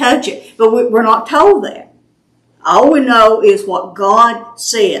even touch it. But we're not told that. All we know is what God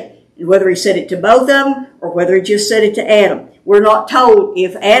said, and whether He said it to both of them or whether He just said it to Adam. We're not told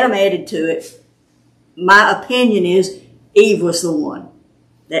if Adam added to it. My opinion is Eve was the one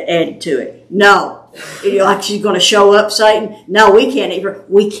that added to it. No. Like she's going to show up, Satan. No, we can't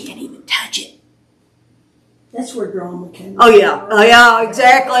even touch it. That's where drama came in. Oh, yeah,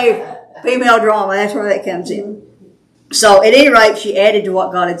 exactly. Female drama, that's where that comes in. So, at any rate, she added to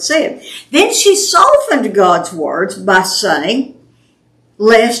what God had said. Then she softened God's words by saying,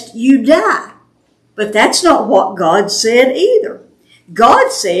 lest you die. But that's not what God said either.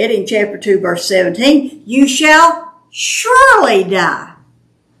 God said in chapter 2, verse 17, you shall surely die.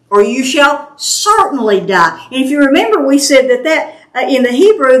 Or you shall certainly die. And if you remember, we said that in the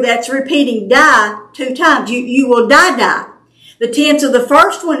Hebrew, that's repeating die 2 times. You will die. The tense of the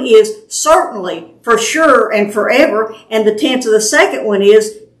first one is certainly, for sure and forever. And the tense of the second one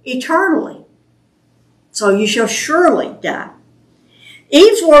is eternally. So you shall surely die.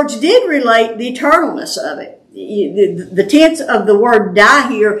 Eve's words did relate the eternalness of it. The tense of the word die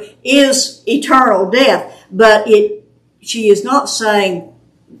here is eternal death. But she is not saying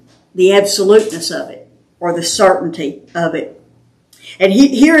the absoluteness of it or the certainty of it. And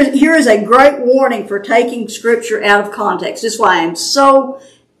here is a great warning for taking Scripture out of context. This is why I'm so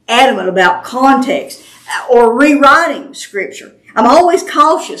adamant about context or rewriting Scripture. I'm always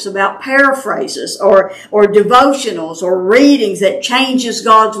cautious about paraphrases or devotionals or readings that changes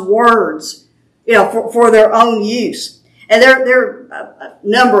God's words, for their own use. And there are a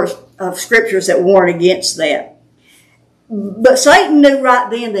number of scriptures that warn against that. But Satan knew right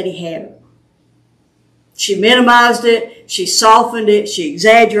then that he had her. She minimized it. She softened it. She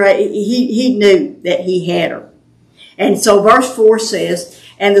exaggerated. He knew that he had her. And so verse 4 says,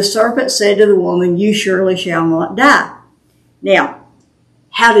 and the serpent said to the woman, you surely shall not die. Now,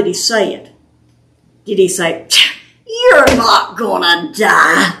 how did he say it? Did he say, you're not gonna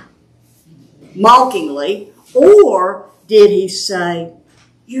die, mockingly? Or did he say,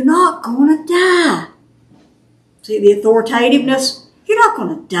 you're not gonna die? See the authoritativeness? You're not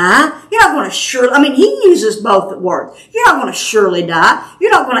going to die. You're not going to surely. I mean, he uses both words. You're not going to surely die.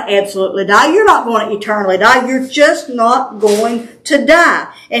 You're not going to absolutely die. You're not going to eternally die. You're just not going to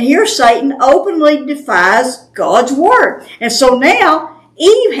die. And here Satan openly defies God's word. And so now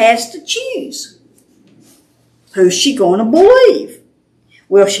Eve has to choose. Who's she going to believe?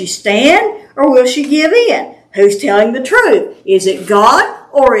 Will she stand or will she give in? Who's telling the truth? Is it God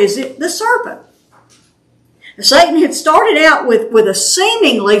or is it the serpent? Satan had started out with a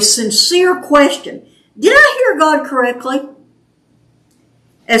seemingly sincere question. Did I hear God correctly?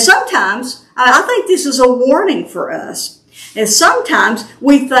 And sometimes, I think this is a warning for us. And sometimes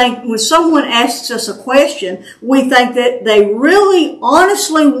we think when someone asks us a question, we think that they really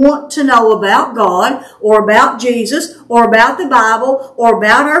honestly want to know about God or about Jesus or about the Bible or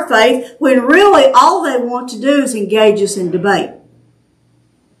about our faith, when really all they want to do is engage us in debate.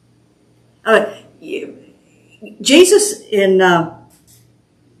 Jesus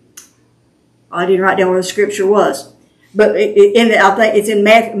I didn't write down where the scripture was, but I think it's in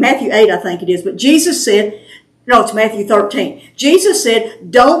Matthew 8, I think it is. But Jesus said, no, it's Matthew 13. Jesus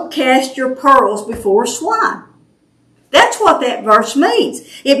said, don't cast your pearls before swine. That's what that verse means.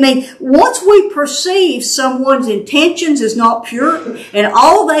 It means once we perceive someone's intentions is not pure, and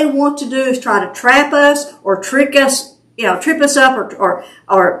all they want to do is try to trap us or trick us, trip us up, or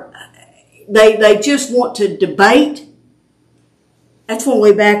they just want to debate, that's when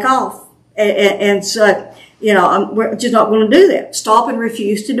we back off. And so, we're just not going to do that. Stop and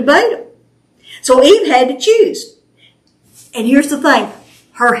refuse to debate them. So Eve had to choose. And here's the thing.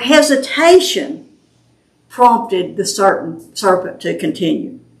 Her hesitation prompted the serpent to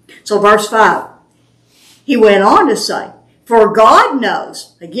continue. So verse 5, he went on to say, for God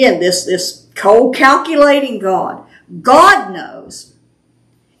knows, again, this cold calculating God knows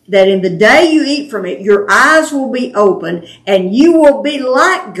that in the day you eat from it, your eyes will be opened and you will be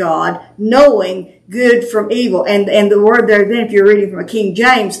like God, knowing good from evil. And the word there, then, if you're reading from a King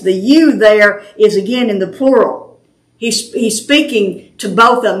James, the you there is again in the plural. He's speaking to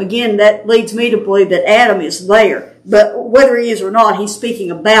both of them. Again, that leads me to believe that Adam is there. But whether he is or not, he's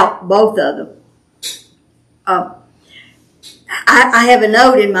speaking about both of them. I have a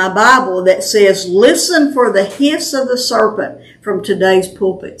note in my Bible that says, listen for the hiss of the serpent from today's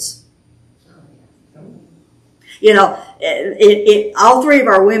pulpits. All three of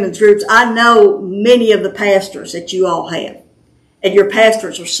our women's groups, I know many of the pastors that you all have. And your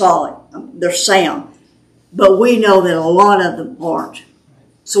pastors are solid. They're sound. But we know that a lot of them aren't.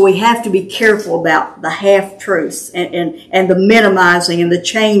 So we have to be careful about the half-truths and the minimizing and the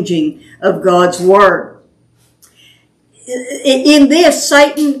changing of God's word. In this,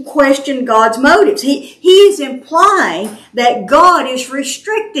 Satan questioned God's motives. He is implying that God is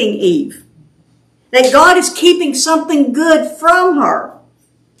restricting Eve. That God is keeping something good from her.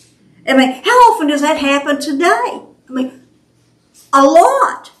 I mean, how often does that happen today? I mean, a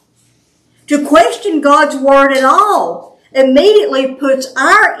lot. To question God's word at all immediately puts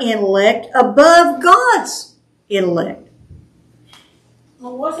our intellect above God's intellect.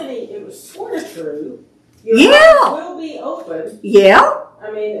 Well, it was sort of true. Your eyes will be open. Yeah.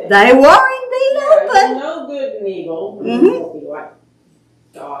 I mean, they were indeed open. You know good and evil. Mm-hmm. It won't be like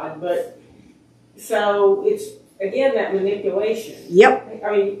God, but so it's again that manipulation. Yep.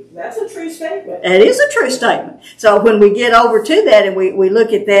 I mean, that's a true statement. That is a true statement. So when we get over to that and we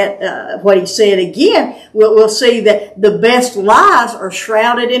look at that, what he said again, we'll see that the best lies are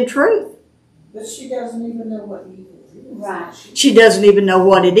shrouded in truth. But she doesn't even know what evil is. Right. She doesn't even know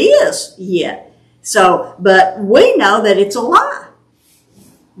what it is yet. So, but we know that it's a lie.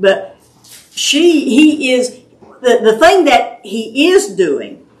 But he is, the thing that he is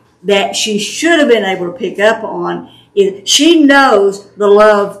doing that she should have been able to pick up on is she knows the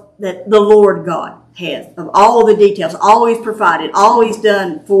love that the Lord God has of all the details, always provided, always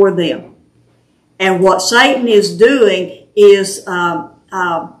done for them. And what Satan is doing is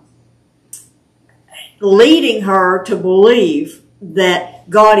leading her to believe that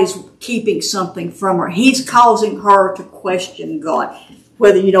God is keeping something from her. He's causing her to question God.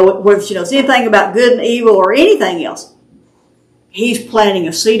 Whether she knows anything about good and evil or anything else. He's planting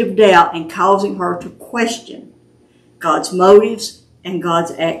a seed of doubt and causing her to question God's motives and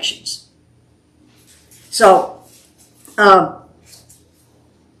God's actions. So, like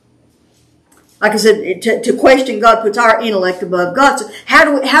I said, to question God puts our intellect above God. So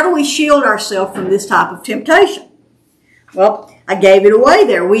how do we shield ourselves from this type of temptation? Well, I gave it away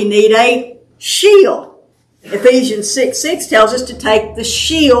there. We need a shield. Ephesians 6:6 tells us to take the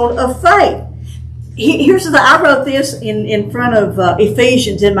shield of faith. Here's the thing. I wrote this in front of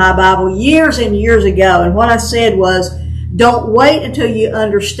Ephesians in my Bible years and years ago. And what I said was, don't wait until you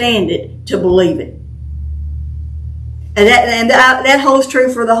understand it to believe it. And that holds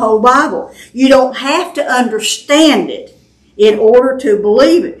true for the whole Bible. You don't have to understand it in order to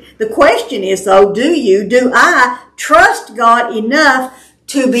believe it. The question is, though, do I trust God enough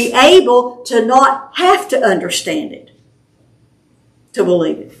to be able to not have to understand it to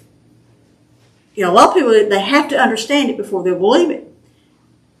believe it? You know, a lot of people, they have to understand it before they'll believe it.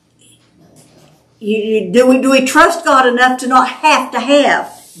 Do we trust God enough to not have to have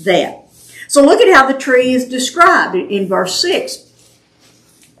that? So look at how the tree is described in verse 6.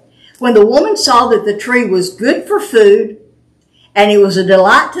 When the woman saw that the tree was good for food, and it was a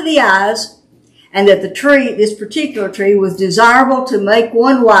delight to the eyes, and that the tree, this particular tree, was desirable to make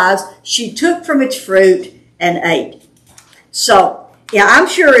one wise, she took from its fruit and ate. So, yeah, I'm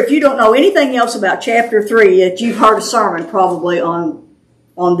sure if you don't know anything else about chapter 3, that you've heard a sermon probably on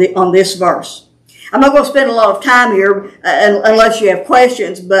this verse. I'm not going to spend a lot of time here unless you have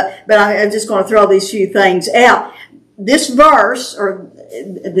questions, but I'm just going to throw these few things out. This verse,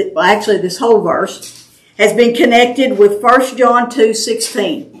 actually this whole verse, has been connected with 1 John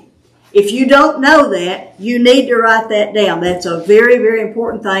 2:16. If you don't know that, you need to write that down. That's a very, very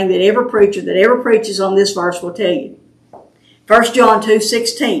important thing that every preacher that ever preaches on this verse will tell you. 1 John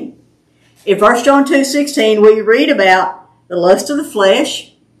 2:16. In 1 John 2:16, we read about the lust of the flesh.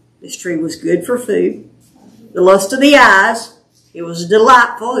 This tree was good for food. The lust of the eyes. It was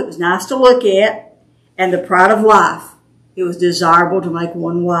delightful. It was nice to look at. And the pride of life. It was desirable to make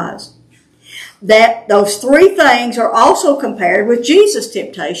one wise. Those three things are also compared with Jesus'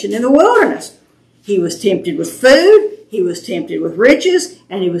 temptation in the wilderness. He was tempted with food. He was tempted with riches.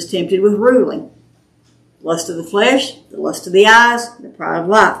 And he was tempted with ruling. Lust of the flesh, the lust of the eyes, the pride of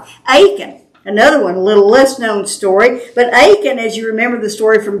life. Achan. Another one, a little less known story. But Achan, as you remember the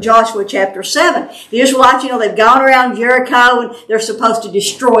story from Joshua chapter 7, the Israelites, they've gone around Jericho and they're supposed to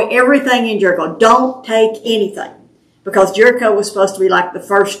destroy everything in Jericho. Don't take anything. Because Jericho was supposed to be like the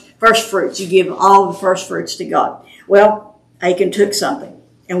first fruits. You give all the first fruits to God. Well, Achan took something.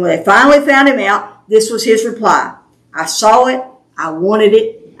 And when they finally found him out, this was his reply. I saw it. I wanted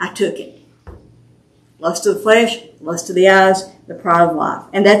it. I took it. Lust of the flesh, lust of the eyes, the pride of life.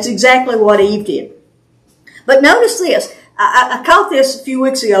 And that's exactly what Eve did. But notice this. I caught this a few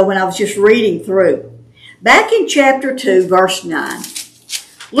weeks ago when I was just reading through. Back in chapter 2, verse 9,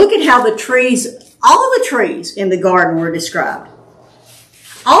 look at how all the trees in the garden were described.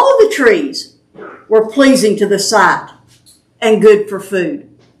 All of the trees were pleasing to the sight and good for food.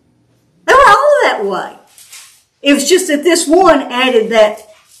 They were all that way. It was just that this one added that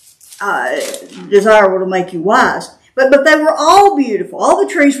desirable to make you wise. But they were all beautiful. All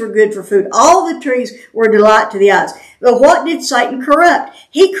the trees were good for food. All the trees were a delight to the eyes. But what did Satan corrupt?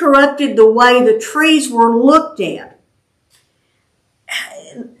 He corrupted the way the trees were looked at.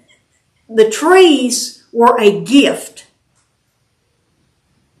 The trees were a gift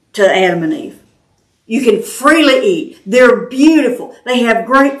to Adam and Eve. You can freely eat. They're beautiful. They have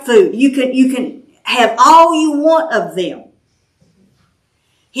great food. You can have all you want of them.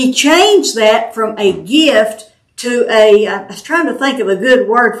 He changed that from a gift to I was trying to think of a good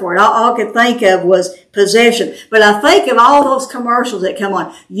word for it. All I could think of was possession. But I think of all those commercials that come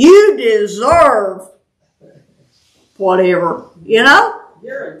on. You deserve whatever, You're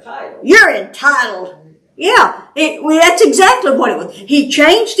entitled. You're entitled. Yeah, that's exactly what it was. He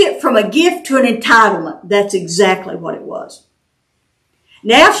changed it from a gift to an entitlement. That's exactly what it was.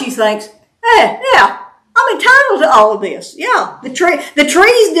 Now she thinks, yeah, I'm entitled to all of this. Yeah, the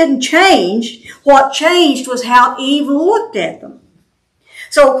trees didn't change. What changed was how Eve looked at them.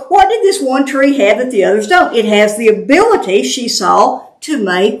 So what did this one tree have that the others don't? It has the ability, she saw, to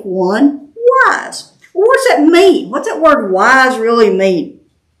make one wise. Well, what does that mean? What's that word wise really mean?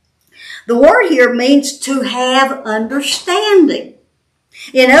 The word here means to have understanding.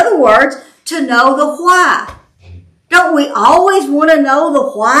 In other words, to know the why. Don't we always want to know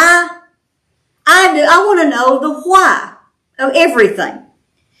the why? I do. I want to know the why of everything.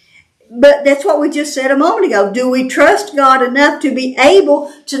 But that's what we just said a moment ago. Do we trust God enough to be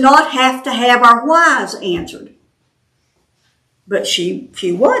able to not have to have our whys answered? But she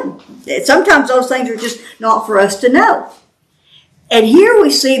wasn't. Sometimes those things are just not for us to know. And here we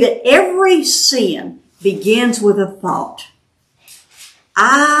see that every sin begins with a thought.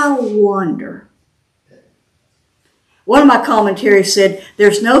 I wonder. One of my commentaries said,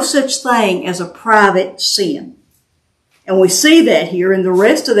 there's no such thing as a private sin. And we see that here in the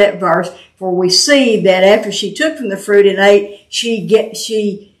rest of that verse, for we see that after she took from the fruit and ate,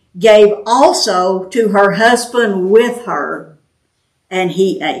 she gave also to her husband with her, and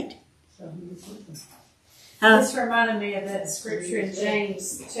he ate. This reminded me of that scripture in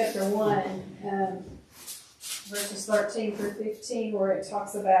James chapter 1, verses 13 through 15, where it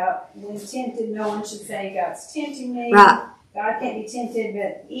talks about when tempted, no one should say, God's tempting me. Right. God can't be tempted,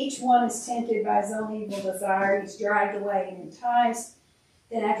 but each one is tempted by his own evil desire. He's dragged away and enticed.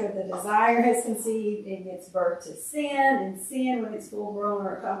 Then after the desire has conceived, it gives birth to sin, and sin, when it's full grown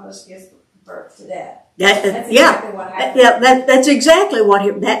or accomplished, gives birth to death. That's exactly what happened. That's exactly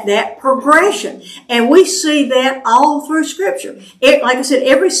what that progression. And we see that all through Scripture. Like I said,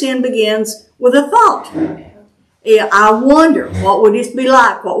 every sin begins with a thought. Yeah, I wonder, what would this be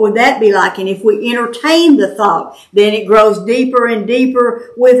like? What would that be like? And if we entertain the thought, then it grows deeper and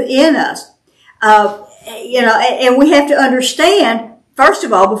deeper within us. And we have to understand, first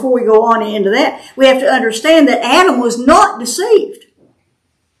of all, before we go on into that, we have to understand that Adam was not deceived.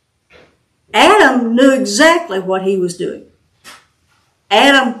 Adam knew exactly what he was doing.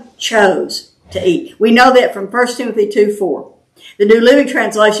 Adam chose to eat. We know that from 1 Timothy 2:4. The New Living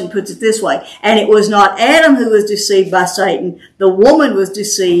Translation puts it this way, and it was not Adam who was deceived by Satan. The woman was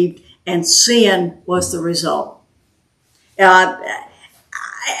deceived, and sin was the result.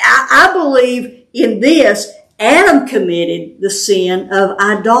 I believe in this, Adam committed the sin of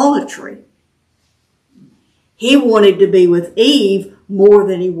idolatry. He wanted to be with Eve more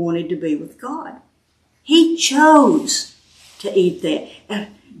than he wanted to be with God. He chose to eat that.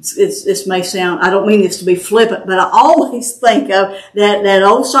 This may sound, I don't mean this to be flippant, but I always think of that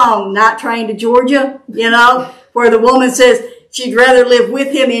old song, Night Train to Georgia, where the woman says she'd rather live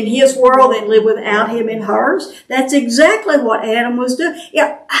with him in his world than live without him in hers. That's exactly what Adam was doing.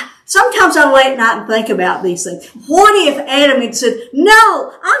 Yeah, sometimes I lay at night and think about these things. What if Adam had said,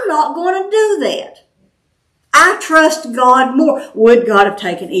 no, I'm not going to do that. I trust God more. Would God have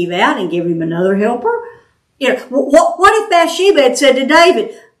taken Eve out and given him another helper? What if Bathsheba had said to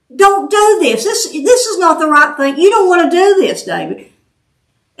David, don't do this. This is not the right thing. You don't want to do this, David.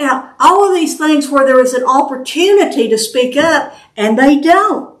 All of these things where there is an opportunity to speak up, and they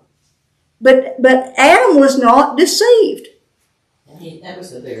don't. But Adam was not deceived. And that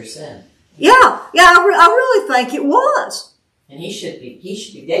was the bigger sin. Yeah, I really think it was. And they should be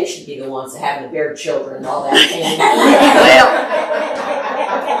the ones that have the bear children and all that.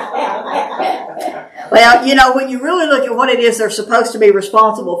 Well, when you really look at what it is they're supposed to be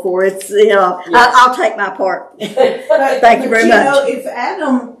responsible for, it's, I'll take my part. Thank you very much.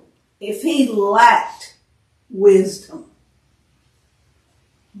 If he lacked wisdom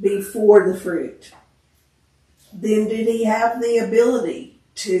before the fruit, then did he have the ability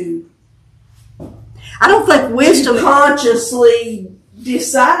to? I don't think wisdom consciously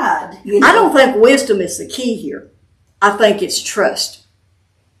decide. I don't think wisdom is the key here. I think it's trust.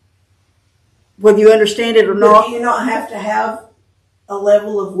 Whether you understand it or not. Do you not have to have a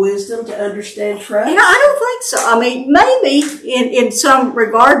level of wisdom to understand trust? I don't think so. I mean, maybe in some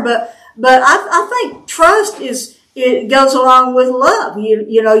regard, but I think trust it goes along with love.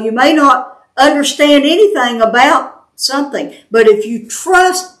 You may not understand anything about something, but if you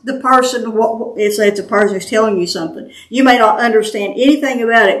trust the person, say it's a person who's telling you something, you may not understand anything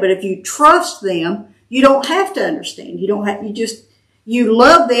about it, but if you trust them, you don't have to understand. You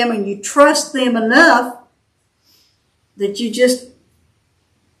love them and you trust them enough that you just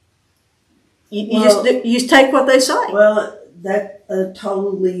take what they say. Well, that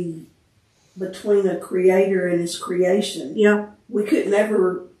totally between a creator and his creation. Yeah, we could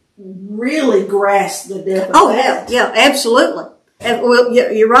never really grasp the depth of that. Yeah, absolutely. Well,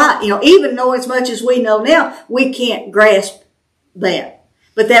 you're right. Even knowing as much as we know now, we can't grasp that.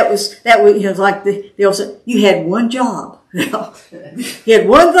 But that was like the old saying, you had one job. You had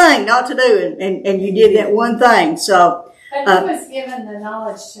one thing not to do, and you did that one thing. So, but he was given the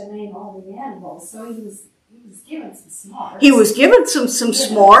knowledge to name all the animals, so he was given some smarts. He was given some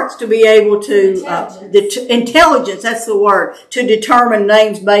smarts to be able to intelligence. That's the word, to determine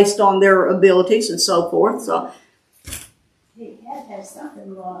names based on their abilities and so forth. So he had to have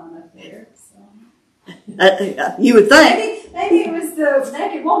something going on up there. So. You would think. Maybe it was the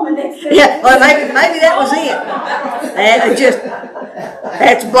naked woman next to him. Yeah, well, maybe that was it. And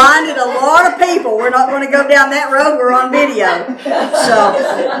that's blinded a lot of people. We're not going to go down that road. We're on video. So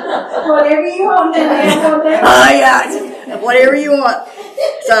whatever you want, then. Oh yeah, whatever you want.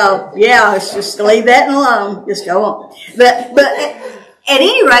 So, yeah, let's just leave that alone. Just go on. But at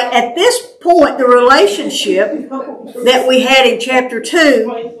any rate, at this point, the relationship that we had in chapter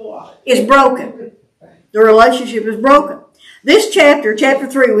 2 is broken. The relationship is broken. This chapter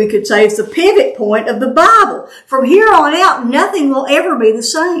 3, we could say, is the pivot point of the Bible. From here on out, nothing will ever be the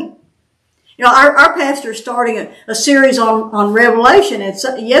same. You know, our pastor is starting a series on Revelation, and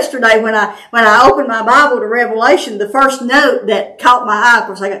so yesterday when I opened my Bible to Revelation, the first note that caught my eye, of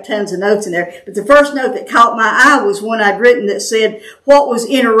course I got tons of notes in there, but the first note that caught my eye was one I'd written that said, what was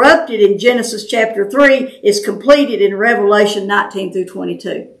interrupted in Genesis chapter 3 is completed in Revelation 19 through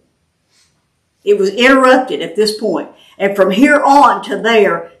 22. It was interrupted at this point. And from here on to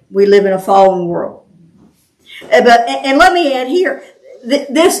there, we live in a fallen world. And let me add here,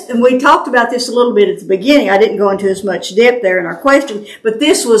 this, and we talked about this a little bit at the beginning. I didn't go into as much depth there in our question, but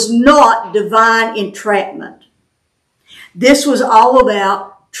this was not divine entrapment. This was all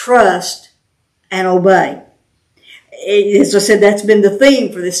about trust and obey. As I said, that's been the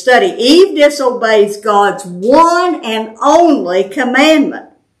theme for this study. Eve disobeys God's one and only commandment.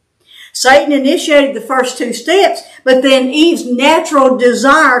 Satan initiated the first 2 steps, but then Eve's natural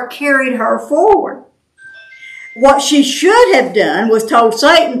desire carried her forward. What she should have done was told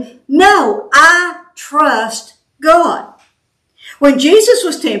Satan, no, I trust God. When Jesus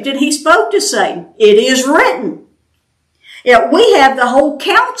was tempted, he spoke to Satan, it is written. We have the whole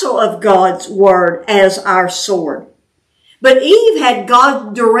counsel of God's word as our sword. But Eve had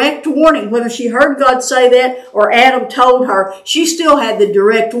God's direct warning. Whether she heard God say that or Adam told her, she still had the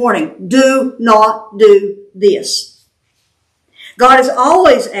direct warning. Do not do this. God has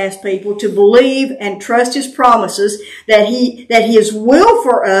always asked people to believe and trust his promises that his will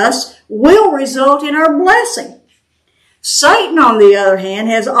for us will result in our blessing. Satan, on the other hand,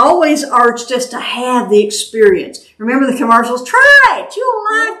 has always urged us to have the experience. Remember the commercials? Try it. You'll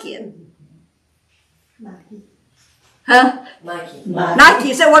like it. Huh?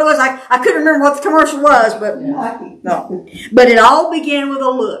 Nike. Is that what it was? I couldn't remember what the commercial was, but no. But it all began with a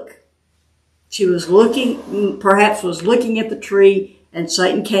look. She was perhaps was looking at the tree, and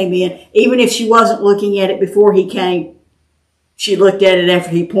Satan came in. Even if she wasn't looking at it before he came, she looked at it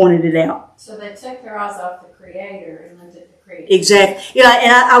after he pointed it out. So they took their eyes off the Creator and looked at the Creator. Exactly. Yeah,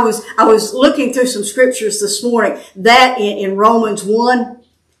 and I was looking through some scriptures this morning. That in Romans 1,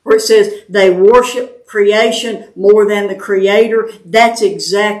 where it says they worship creation more than the Creator. That's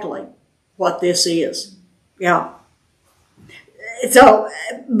exactly what this is. Yeah. So,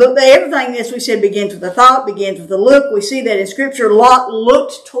 but everything, as we said, begins with a thought, begins with a look. We see that in Scripture. Lot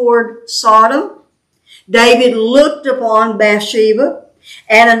looked toward Sodom. David looked upon Bathsheba.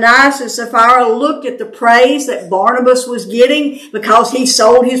 Ananias and Sapphira looked at the praise that Barnabas was getting because he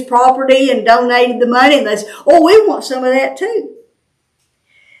sold his property and donated the money. And they said, oh, we want some of that too.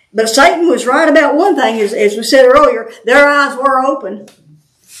 But Satan was right about one thing, as we said earlier. Their eyes were open.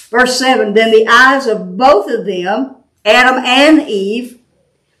 Verse 7, then the eyes of both of them, Adam and Eve,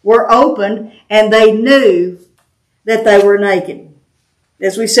 were opened, and they knew that they were naked.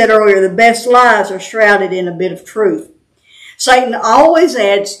 As we said earlier, the best lies are shrouded in a bit of truth. Satan always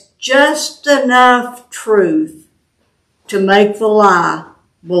adds just enough truth to make the lie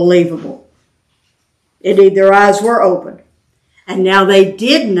believable. Indeed, their eyes were opened, and now they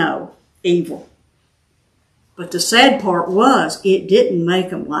did know evil. But the sad part was, it didn't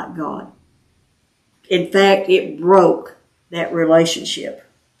make them like God. In fact, it broke that relationship.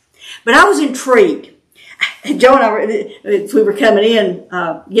 But I was intrigued. Joe and I, as we were coming in,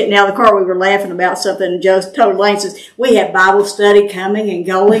 getting out of the car, we were laughing about something. And Joe told Lane, says, we have Bible study coming and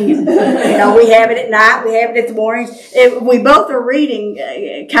going. And, we have it at night. We have it at the mornings. We both are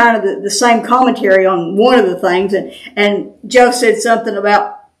reading kind of the same commentary on one of the things. And Joe said something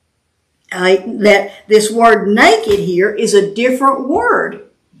about that this word naked here is a different word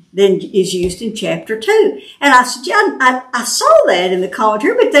than is used in chapter 2. And I said, John, I saw that in the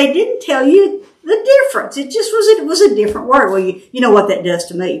commentary, but they didn't tell you the difference. It was a different word. Well, you know what that does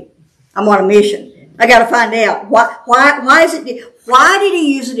to me. I'm on a mission. I got to find out why is it? Why did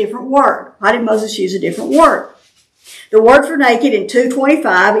he use a different word? Why did Moses use a different word? The word for naked in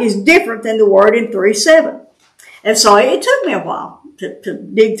 2:25 is different than the word in 3:7. And so it took me a while to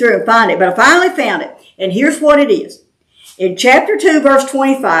dig through and find it, but I finally found it. And here's what it is. In chapter 2, verse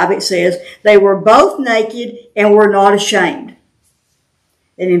 25, it says, they were both naked and were not ashamed.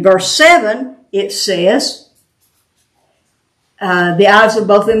 And in verse 7, it says, the eyes of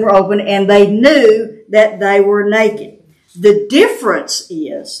both of them were open and they knew that they were naked. The difference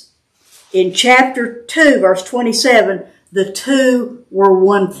is, in chapter 2, verse 27, the two were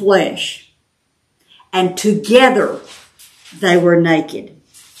one flesh. And together they were naked.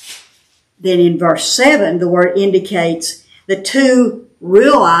 Then in verse 7, the word indicates the two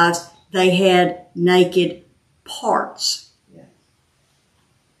realized they had naked parts. Yeah.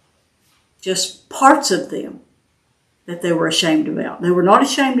 Just parts of them that they were ashamed about. They were not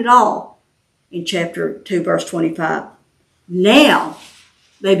ashamed at all in chapter 2, verse 25. Now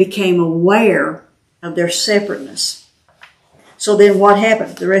they became aware of their separateness. So then what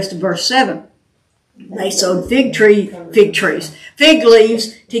happened? The rest of verse 7. They sewed fig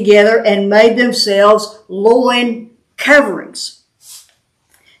leaves together and made themselves loin coverings.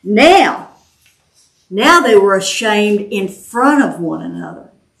 Now they were ashamed in front of one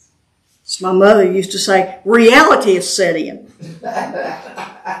another. As my mother used to say, reality is set in.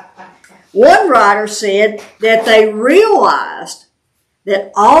 One writer said that they realized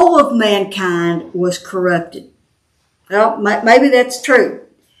that all of mankind was corrupted. Well, maybe that's true.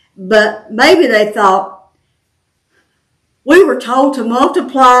 But maybe they thought, we were told to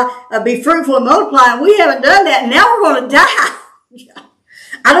multiply, be fruitful and multiply, and we haven't done that, and now we're going to die.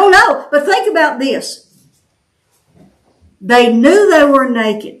 I don't know, but think about this. They knew they were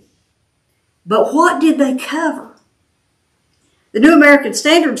naked, but what did they cover? The New American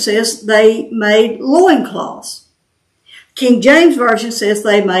Standard says they made loincloths. King James Version says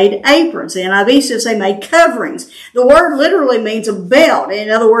they made aprons. The NIV says they made coverings. The word literally means a belt. In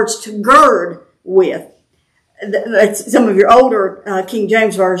other words, to gird with. Some of your older King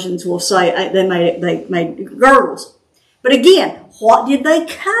James versions will say they made girdles. But again, what did they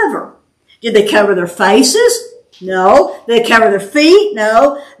cover? Did they cover their faces? No. Did they cover their feet?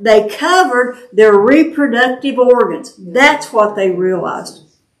 No. They covered their reproductive organs. That's what they realized,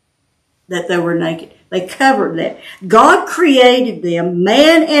 that they were naked. They covered that. God created them,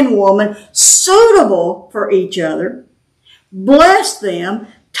 man and woman, suitable for each other, blessed them,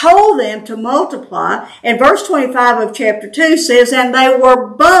 told them to multiply. And verse 25 of chapter 2 says, and they were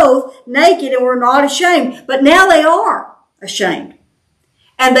both naked and were not ashamed. But now they are ashamed.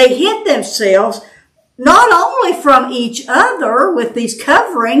 And they hid themselves not only from each other with these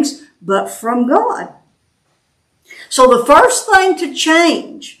coverings, but from God. So the first thing to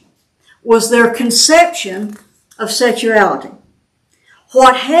change was their conception of sexuality.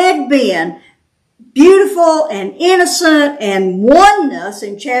 What had been beautiful and innocent and oneness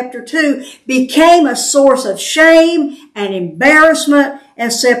in chapter 2 became a source of shame and embarrassment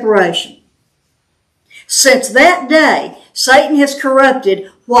and separation. Since that day, Satan has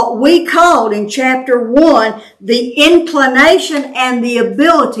corrupted what we called in chapter 1 the inclination and the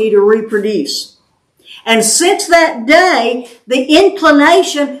ability to reproduce. And since that day, the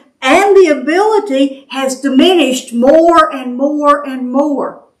inclination and the ability has diminished more and more and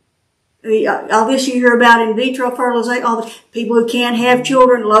more. All this you hear about in vitro fertilization, all the people who can't have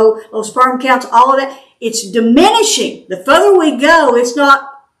children, low sperm counts, all of that, it's diminishing. The further we go, it's not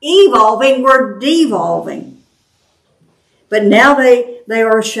evolving, we're devolving. But now they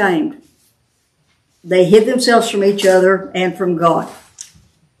are ashamed. They hid themselves from each other and from God.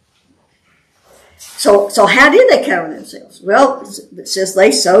 So how did they cover themselves? Well, it says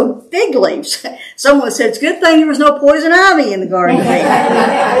they sewed fig leaves. Someone said, it's a good thing there was no poison ivy in the Garden of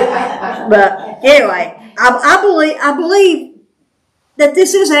Eden. But anyway, I believe that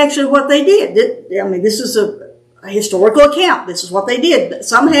this is actually what they did. I mean, this is a historical account. This is what they did.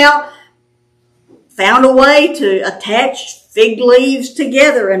 Somehow found a way to attach fig leaves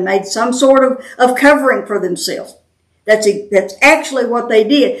together and made some sort of covering for themselves. That's actually what they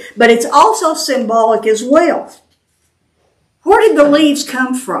did. But it's also symbolic as well. Where did the leaves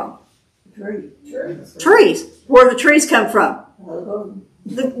come from? Trees. Where do the trees come from?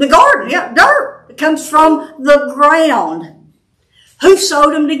 The garden, yeah, dirt. It comes from the ground. Who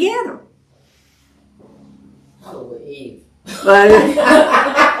sewed them together? Probably Eve.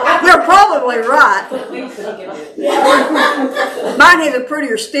 You're probably right. Mine has a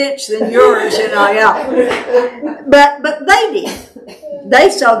prettier stitch than yours, yeah. But they did. They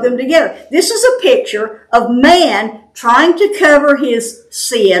sewed them together. This is a picture of man trying to cover his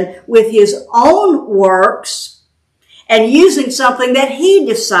sin with his own works and using something that he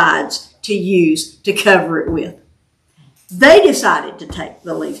decides to use to cover it with. They decided to take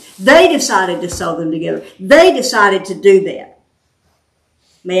the leaves. They decided to sew them together. They decided to do that.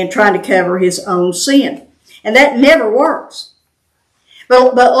 Man trying to cover his own sin. And that never works.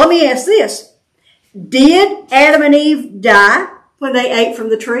 But let me ask this. Did Adam and Eve die when they ate from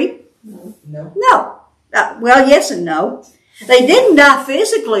the tree? No. Well, yes and no. They didn't die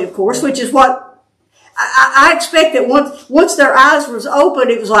physically, of course, which is what I expect that once their eyes was open,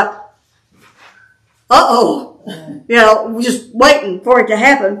 it was like, uh-oh. You know, just waiting for it to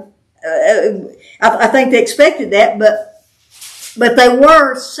happen. I think they expected that, but But they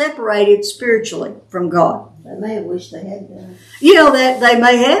were separated spiritually from God. They may have wished they had done. You know, that they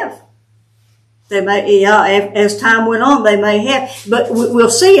may have. They may, yeah, as time went on, they may have. But we'll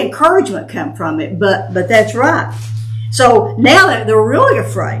see encouragement come from it. But that's right. So now that they're really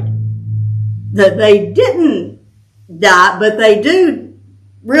afraid that they didn't die, but they do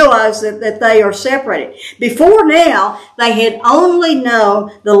realize that they are separated. Before now, they had only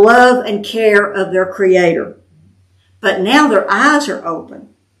known the love and care of their Creator. But now their eyes are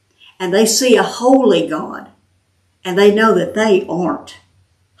open and they see a holy God and they know that they aren't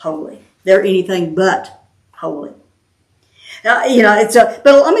holy. They're anything but holy. You know, but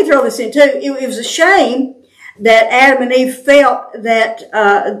let me throw this in too. It was a shame that Adam and Eve felt that,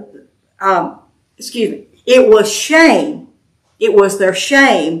 it was shame. It was their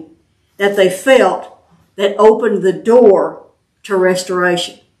shame that they felt that opened the door to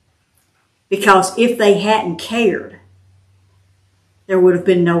restoration. Because if they hadn't cared, there would have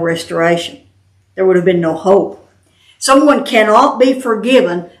been no restoration. There would have been no hope. Someone cannot be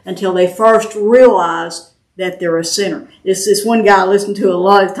forgiven until they first realize that they're a sinner. This one guy I listened to a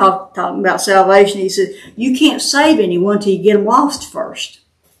lot talking about salvation. He said, you can't save anyone until you get them lost first.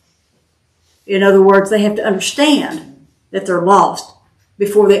 In other words, they have to understand that they're lost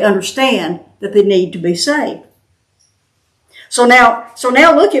before they understand that they need to be saved. So now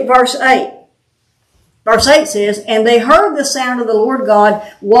look at verse 8. Verse 8 says, and they heard the sound of the Lord God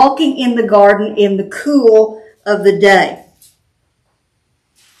walking in the garden in the cool of the day.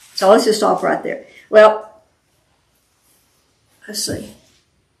 So let's just stop right there. Well, let's see.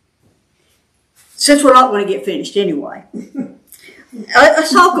 Since we're not going to get finished anyway,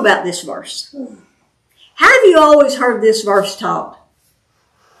 let's talk about this verse. Have you always heard this verse taught?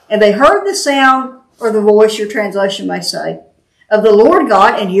 And they heard the sound or the voice, your translation may say, of the Lord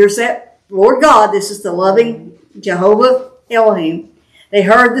God, and here's that Lord God, this is the loving Jehovah Elohim. They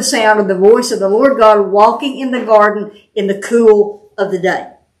heard the sound of the voice of the Lord God walking in the garden in the cool of the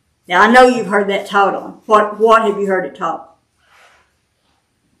day. Now, I know you've heard that taught on. What have you heard it taught?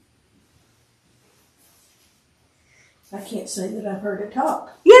 I can't say that I've heard it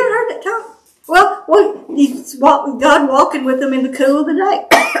taught. You haven't heard it taught? Well, he's God walking with them in the cool of the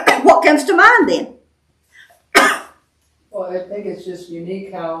day. What comes to mind then? Well, I think it's just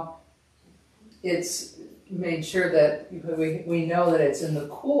unique how it's made sure that we know that it's in the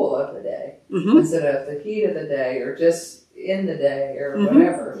cool of the day instead of the heat of the day or just in the day or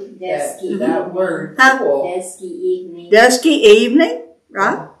whatever. That word cool. Dusky evening. Dusky evening,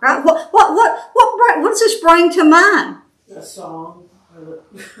 right? Right. What does this bring to mind? A song.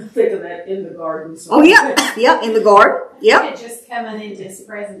 Think of that in the garden song. Oh yeah, in the garden. Yep. It just coming into his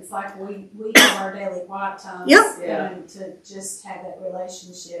presence like we have our daily quiet times. Yep. And to just have that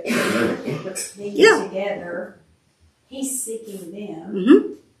relationship, being together. He's seeking them.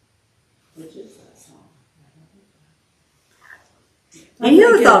 Mm-hmm. Which is that song? Any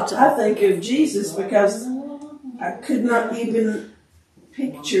other thoughts? I think of Jesus because I could not even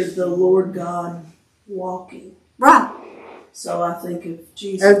picture the Lord God walking. Right. So I think of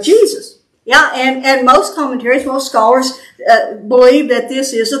Jesus. Of Jesus. Yeah, and most commentaries, most scholars believe that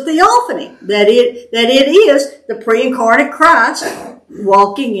this is a theophany, that it is the pre-incarnate Christ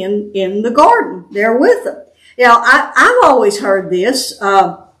walking in the garden there with them. You know, I've always heard this.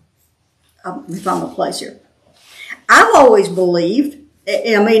 Let me find my place here. I've always believed.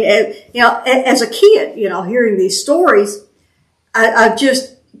 I mean, as a kid, hearing these stories, I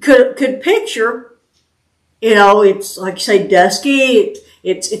just could picture. It's like you say, dusky.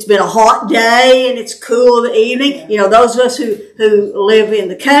 It's been a hot day and it's cool in the evening. Those of us who live in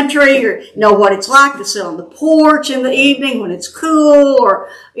the country or know what it's like to sit on the porch in the evening when it's cool, or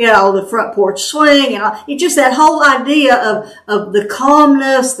the front porch swing, and it's just that whole idea of the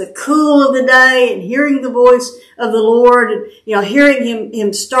calmness, the cool of the day, and hearing the voice of the Lord, and hearing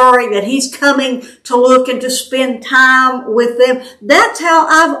him stirring that He's coming to look and to spend time with them. That's how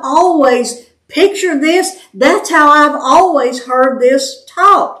I've always picture this. That's how I've always heard this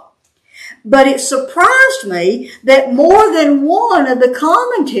taught. But it surprised me that more than one of the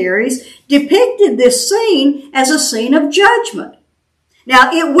commentaries depicted this scene as a scene of judgment.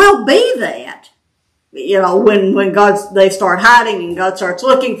 Now, it will be that, when they start hiding and God starts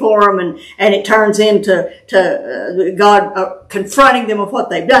looking for them and it turns into God confronting them with what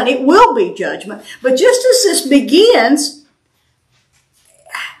they've done. It will be judgment. But just as this begins,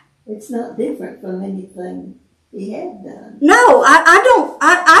 it's not different from anything He had done. No,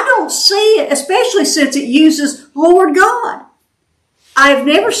 I don't see it, especially since it uses Lord God. I've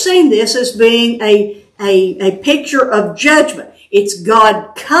never seen this as being a picture of judgment. It's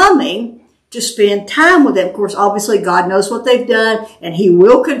God coming to spend time with them. Of course, obviously God knows what they've done and he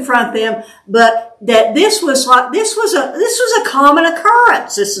will confront them, but that this was a common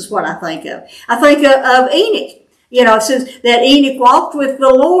occurrence. This is what I think of. I think of Enoch. You know, it says that Enoch walked with the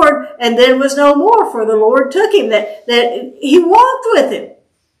Lord and then was no more, for the Lord took him, that he walked with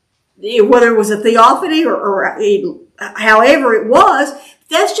him. Whether it was a theophany or however it was,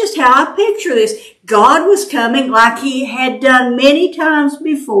 that's just how I picture this. God was coming like he had done many times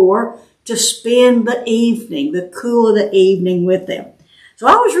before to spend the evening, the cool of the evening with them. So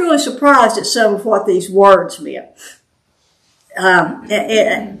I was really surprised at some of what these words meant.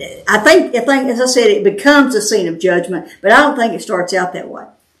 I think, as I said, it becomes a scene of judgment, but I don't think it starts out that way.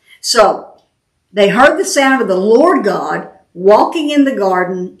 So, they heard the sound of the Lord God walking in the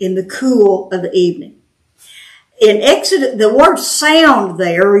garden in the cool of the evening. In Exodus, the word sound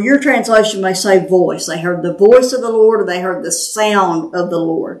there, or your translation may say voice. They heard the voice of the Lord, or they heard the sound of the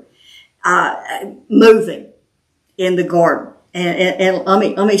Lord, moving in the garden. And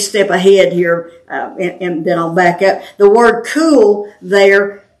let me step ahead here, and then I'll back up. The word cool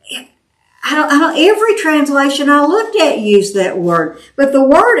there, every translation I looked at used that word, but the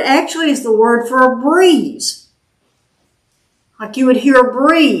word actually is the word for a breeze. Like you would hear a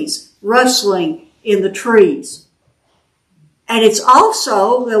breeze rustling in the trees. And it's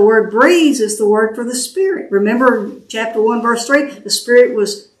also, the word breeze is the word for the Spirit. Remember chapter 1 verse 3, the Spirit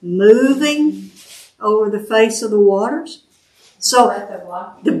was moving over the face of the waters. So,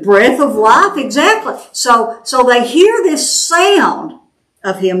 the breath of life, exactly. So they hear this sound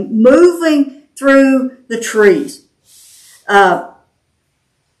of him moving through the trees. That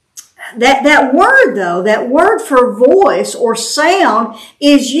word though, that word for voice or sound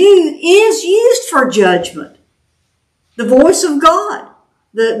is used for judgment. The voice of God.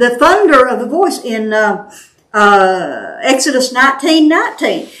 The thunder of the voice in, Exodus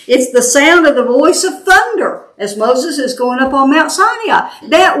 19:19. It's the sound of the voice of thunder as Moses is going up on Mount Sinai.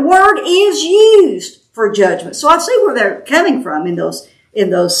 That word is used for judgment. So I see where they're coming from in those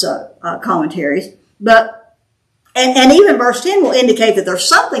commentaries. But, and even verse 10 will indicate that there's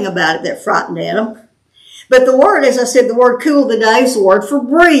something about it that frightened Adam. But the word, as I said, the word cool today is the word for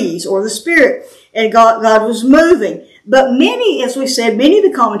breeze or the Spirit. And God was moving. But many, as we said, many of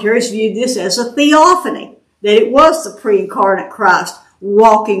the commentaries viewed this as a theophany. That it was the pre-incarnate Christ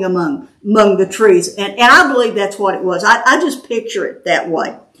walking among the trees. And I believe that's what it was. I just picture it that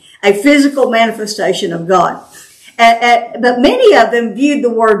way. A physical manifestation of God. But many of them viewed the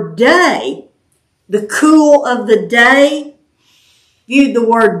word day, the cool of the day, viewed the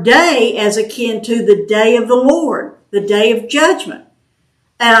word day as akin to the day of the Lord, the day of judgment.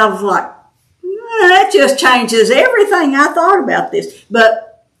 And I was like, that just changes everything I thought about this.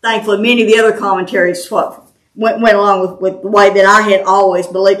 But thankfully, many of the other commentaries went along with the way that I had always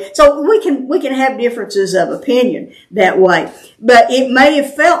believed. So we can have differences of opinion that way. But it may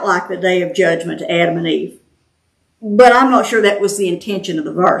have felt like the day of judgment to Adam and Eve. But I'm not sure that was the intention of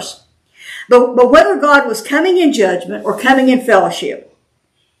the verse. But whether God was coming in judgment or coming in fellowship,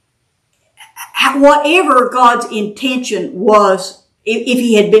 whatever God's intention was, if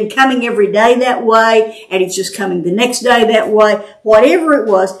he had been coming every day that way and he's just coming the next day that way, whatever it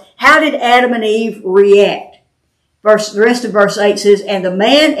was, how did Adam and Eve react? The rest of verse 8 says, and the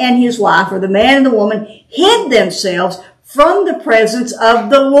man and his wife, or the man and the woman, hid themselves from the presence of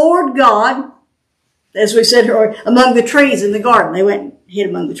the Lord God, as we said earlier, among the trees in the garden. They went and hid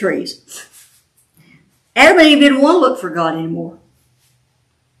among the trees. Adam and Eve didn't want to look for God anymore.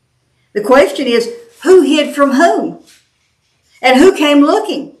 The question is, who hid from whom? And who came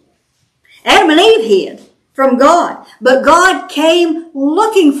looking? Adam and Eve hid from God, but God came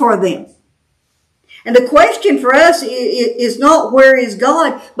looking for them. And the question for us is not where is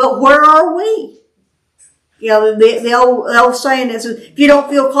God, but where are we? You know, the old saying is, if you don't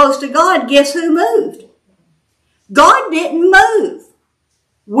feel close to God, guess who moved? God didn't move.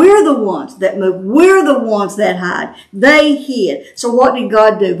 We're the ones that move. We're the ones that hide. They hid. So what did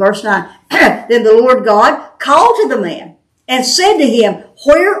God do? Verse 9, then the Lord God called to the man and said to him,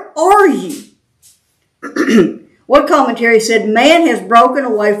 where are you? One commentary said, man has broken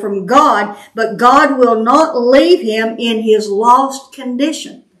away from God, but God will not leave him in his lost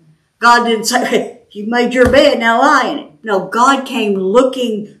condition. God didn't say, you made your bed, now lie in it. No, God came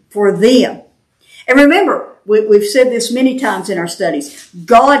looking for them. And remember, we've said this many times in our studies,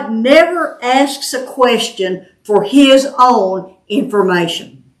 God never asks a question for his own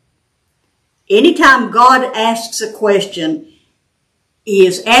information. Anytime God asks a question, he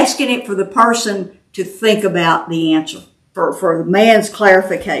is asking it for the person to think about the answer, for man's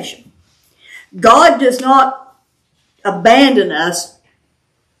clarification. God does not abandon us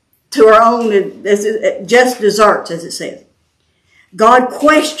to our own just desserts, as it says. God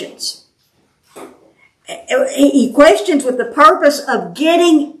questions. He questions with the purpose of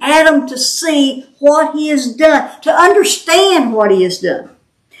getting Adam to see what he has done, to understand what he has done.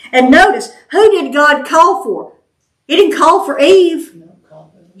 And notice, who did God call for? He didn't call for Eve.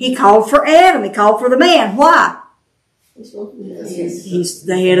 He called for Adam. He called for the man. Why? He's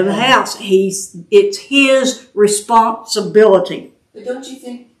the head of the house. It's his responsibility. But don't you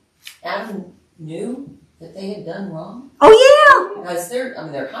think Adam knew that they had done wrong? Oh, yeah. Because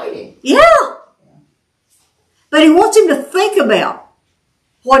they're hiding. Yeah. But he wants him to think about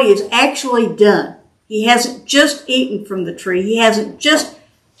what he has actually done. He hasn't just eaten from the tree. He hasn't just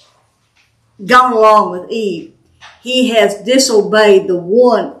gone along with Eve. He has disobeyed the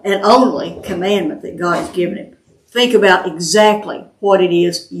one and only commandment that God has given him. Think about exactly what it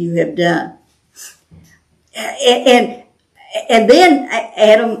is you have done. And then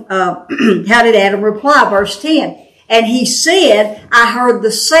Adam, how did Adam reply? Verse 10. And he said, I heard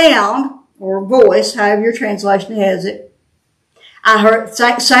the sound, or voice, however your translation has it. I heard,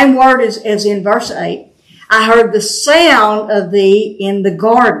 same word as in verse 8. I heard the sound of thee in the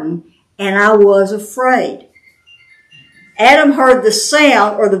garden, and I was afraid. Adam heard the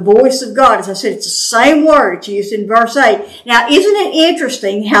sound or the voice of God. As I said, it's the same word. It's used in verse 8. Now, isn't it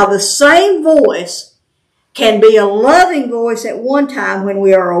interesting how the same voice can be a loving voice at one time when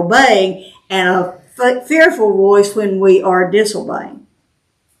we are obeying and a fearful voice when we are disobeying?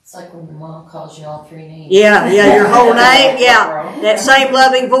 It's like when your mom calls you all three names. Yeah, your whole name. Yeah, that same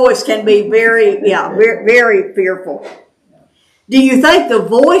loving voice can be very fearful. Do you think the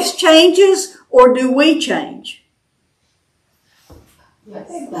voice changes or do we change? I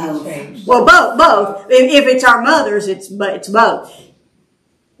think we changed. Well, both. If it's our mothers, it's both.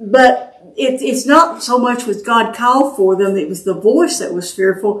 But it's not so much what God called for them. It was the voice that was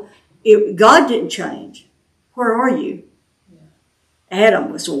fearful. God didn't change. Where are you?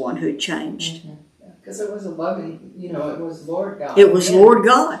 Adam was the one who changed. Because it was a loving, it was Lord God. It was Lord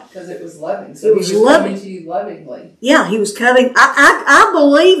God. Because it was loving. So it was loving. Coming to you lovingly. Yeah, he was coming. I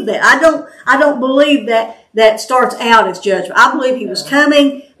believe that. I don't believe that starts out as judgment. I believe he was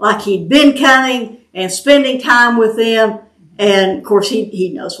coming like he'd been coming and spending time with them. And of course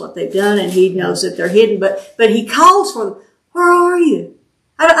he knows what they've done and he knows that they're hidden. But he calls for them. Where are you?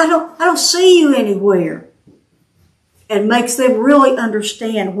 I don't see you anywhere. And makes them really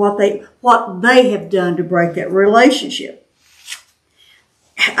understand what they have done to break that relationship.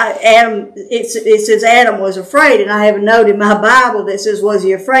 It says Adam was afraid, and I have a note in my Bible that says, was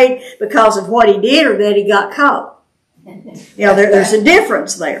he afraid because of what he did or that he got caught? There's a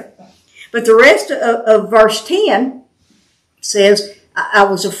difference there. But the rest of verse 10 says, I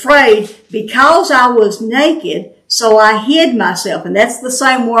was afraid because I was naked, so I hid myself. And that's the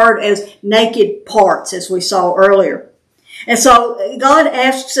same word as naked parts, as we saw earlier. And so God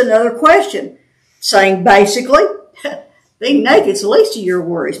asks another question, saying basically, being naked's the least of your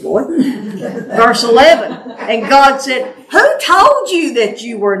worries, boy. Verse 11, and God said, who told you that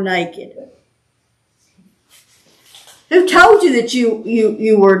you were naked? Who told you that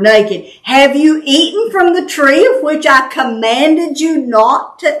you were naked? Have you eaten from the tree of which I commanded you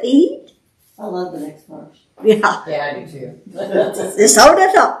not to eat? I love the next verse. Yeah. Yeah, I do too. This whole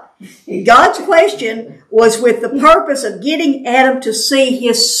time. God's question was with the purpose of getting Adam to see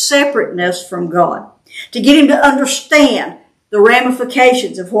his separateness from God, to get him to understand the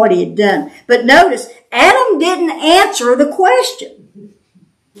ramifications of what he had done. But notice, Adam didn't answer the question.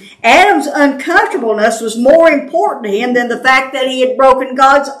 Adam's uncomfortableness was more important to him than the fact that he had broken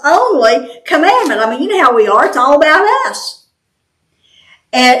God's only commandment. I mean, you know how we are. It's all about us.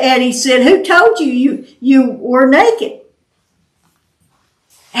 And he said, who told you were naked?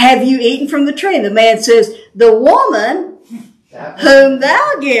 Have you eaten from the tree? And the man says, the woman whom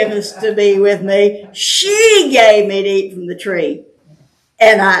thou gavest to be with me, she gave me to eat from the tree,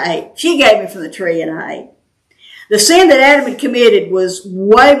 and I ate. She gave me from the tree, and I ate. The sin that Adam had committed was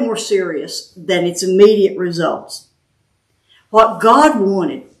way more serious than its immediate results. What God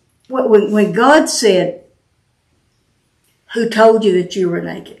wanted, when God said, who told you that you were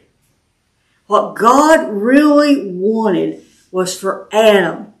naked? What God really wanted was for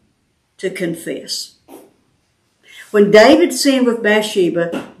Adam to confess. When David sinned with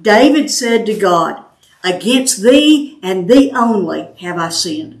Bathsheba, David said to God, against thee and thee only have I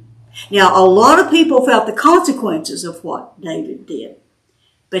sinned. Now, a lot of people felt the consequences of what David did,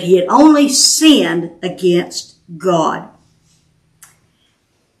 but he had only sinned against God.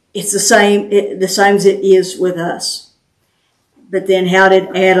 It's the same as it is with us. But then how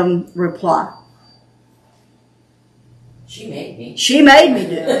did Adam reply? She made me. She made me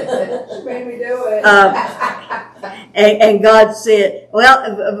do it. And God said,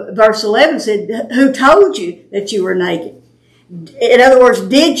 well, verse 11 said, who told you that you were naked? In other words,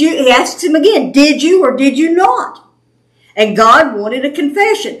 he asked him again, did you or did you not? And God wanted a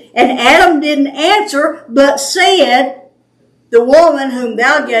confession. And Adam didn't answer, but said, the woman whom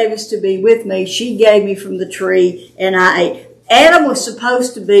thou gavest to be with me, she gave me from the tree, and I ate. Adam was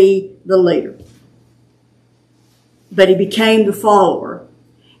supposed to be the leader. But he became the follower.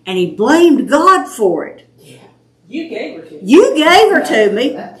 And he blamed God for it. You gave her to me. You gave her to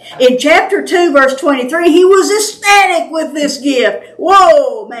me. In chapter 2, verse 23, he was ecstatic with this gift.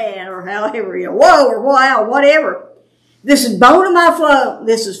 Whoa, man, or however, whoa, or wow, whatever. This is bone of my bone.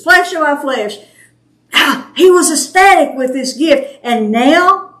 This is flesh of my flesh. He was ecstatic with this gift. And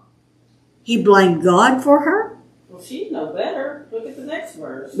now he blamed God for her? Well, she'd know better. Look at the next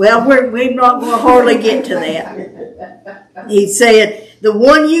verse. Well, we're not going to hardly get to that. He said, the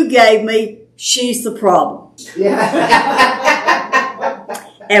one you gave me, she's the problem. Yeah.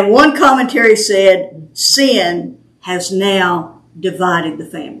 And one commentary said, sin has now divided the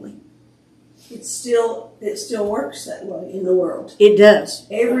family. It still works that way in the world. It does.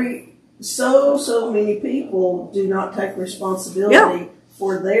 So many people do not take responsibility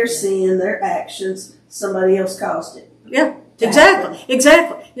for their sin, their actions. Somebody else caused it. Yeah, exactly.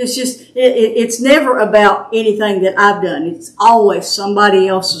 It's just, it's never about anything that I've done. It's always somebody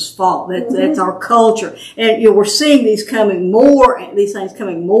else's fault. That's our culture. And we're seeing these things coming more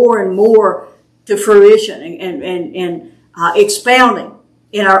and more to fruition and expounding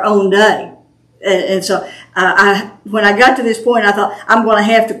in our own day. And so when I got to this point, I thought, I'm going to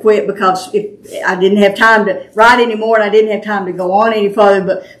have to quit because I didn't have time to write anymore and I didn't have time to go on any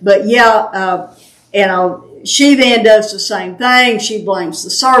further. But she then does the same thing. She blames the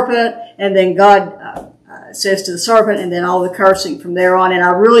serpent, and then God says to the serpent, and then all the cursing from there on. And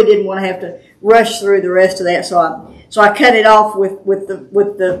I really didn't want to have to rush through the rest of that, so I cut it off with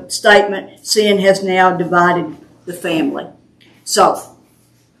the statement, sin has now divided the family. So,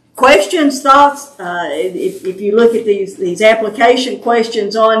 questions, thoughts? If you look at these application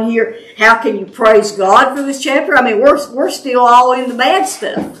questions on here, how can you praise God for this chapter? I mean, we're still all in the bad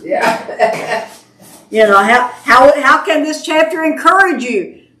stuff. Yeah. How can this chapter encourage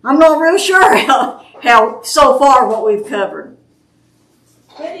you? I'm not real sure how so far what we've covered.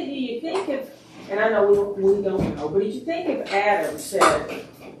 Betty, do you think of, and I know we don't know, but did you think if Adam said,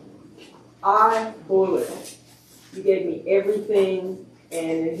 I blew it, you gave me everything,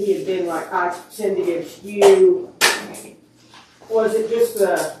 and he had been like, I sinned against you, was it just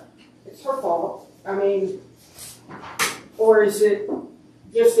it's her fault? I mean, or is it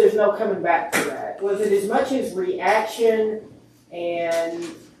just there's no coming back to that? Was it as much his reaction and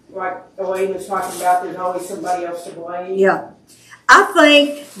like Elaine was talking about, there's always somebody else to blame? Yeah. I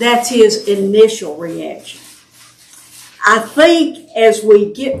think that's his initial reaction. I think as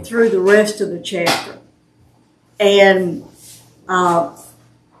we get through the rest of the chapter and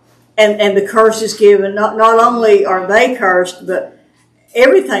the curse is given, not only are they cursed, but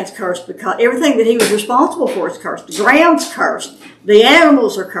everything's cursed because everything that he was responsible for is cursed. The ground's cursed. The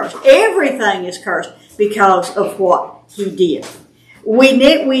animals are cursed. Everything is cursed because of what he did. We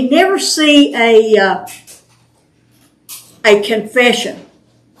never see a confession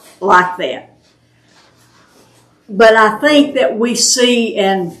like that. But I think that we see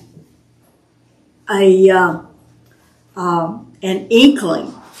an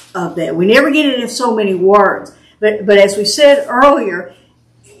inkling of that. We never get it in so many words. But as we said earlier,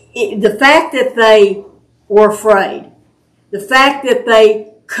 the fact that they were afraid, the fact that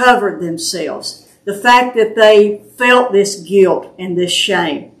they covered themselves, the fact that they felt this guilt and this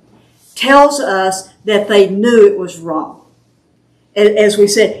shame tells us that they knew it was wrong. As we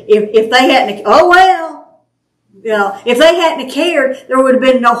said, if they hadn't, if they hadn't cared, there would have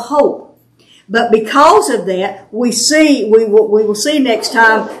been no hope. But because of that, we will see next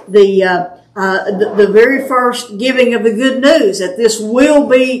time the very first giving of the good news that this will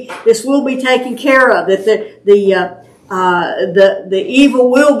be taken care of, that the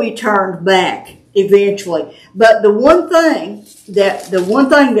evil will be turned back eventually. But the one thing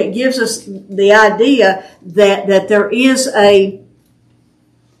that gives us the idea that there is a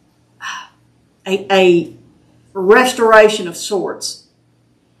restoration of sorts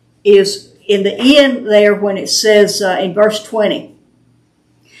is in the end there when it says in verse 20,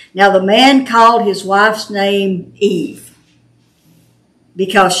 now the man called his wife's name Eve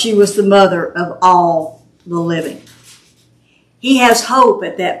because she was the mother of all the living. He has hope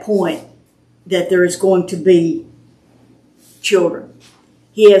at that point that there is going to be children.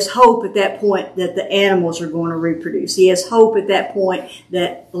 He has hope at that point that the animals are going to reproduce. He has hope at that point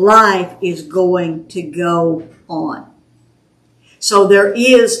that life is going to go on. So there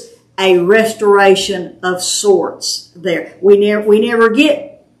is a restoration of sorts there. We never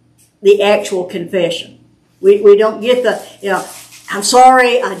get the actual confession. We don't get the, I'm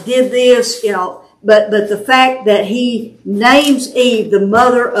sorry, I did this, but the fact that he names Eve the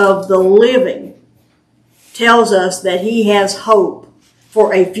mother of the living tells us that he has hope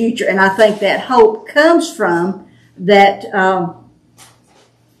for a future. And I think that hope comes from that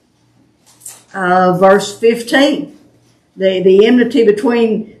verse 15. The enmity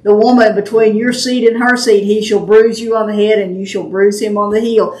between the woman, between your seed and her seed, he shall bruise you on the head and you shall bruise him on the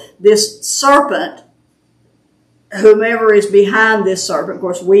heel. This serpent, whomever is behind this serpent, of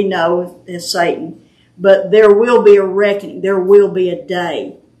course we know is Satan, but there will be a reckoning. There will be a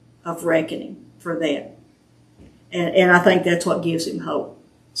day of reckoning for that. And I think that's what gives him hope.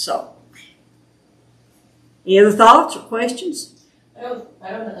 So, any other thoughts or questions? I don't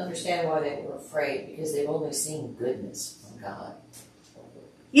understand why they were afraid, because they've only seen goodness from God.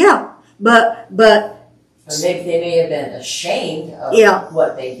 Yeah, but or maybe they may have been ashamed of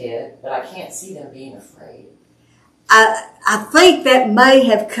what they did, but I can't see them being afraid. I think that may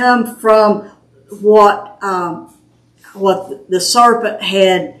have come from what the serpent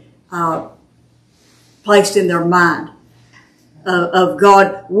had placed in their mind of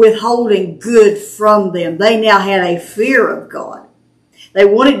God withholding good from them. They now had a fear of God. They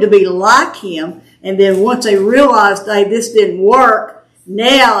wanted to be like him, and then once they realized, hey, this didn't work,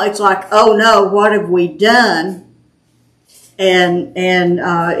 now it's like, oh no, what have we done? And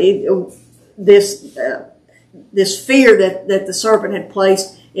this fear that the serpent had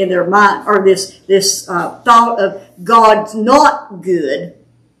placed in their mind, or this thought of God's not good.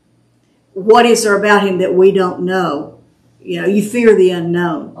 What is there about him that we don't know? You fear the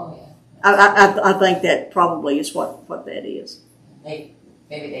unknown. Oh yeah. I think that probably is what that is. Maybe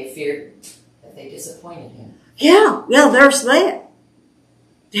they feared that they disappointed him. Yeah, there's that.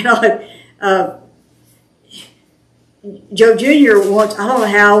 Joe Jr. once, I don't know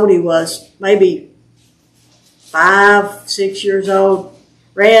how old he was, maybe 5, 6 years old,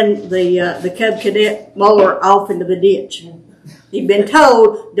 ran the Cub Cadet mower off into the ditch. He'd been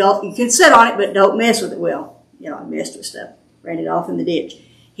told, you can sit on it, but don't mess with it. Well, I messed with stuff. Ran it off in the ditch.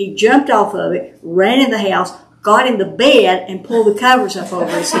 He jumped off of it, ran in the house, got in the bed, and pulled the covers up over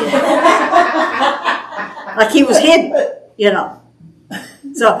his head. Like he was hidden,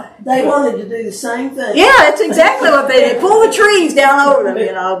 So they wanted to do the same thing. Yeah, that's exactly what they did. Pull the trees down over them,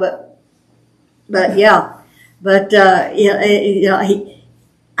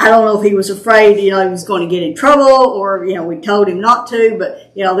 I don't know if he was afraid, he was going to get in trouble, or we told him not to.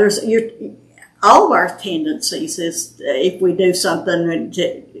 But there's all of our tendencies is if we do something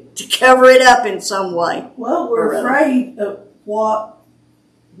to cover it up in some way. Well, we're afraid of what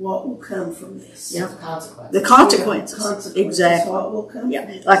will come from this. Yeah, the consequences. The consequences. Exactly. What will come from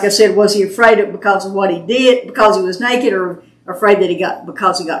this. Like I said, was he afraid of because of what he did, because he was naked, or afraid that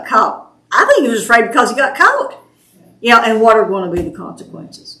because he got caught? I think he was afraid because he got caught. And what are going to be the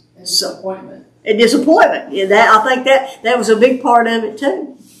consequences? And disappointment. Disappointment. Yeah, I think that was a big part of it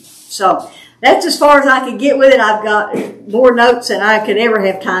too. So that's as far as I could get with it. I've got more notes than I could ever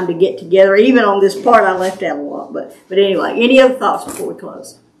have time to get together. Even on this part, I left out a lot. But anyway, any other thoughts before we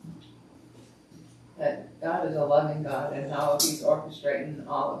close? That God is a loving God, and how he's orchestrating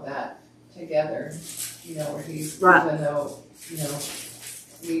all of that together. Where he's, even though,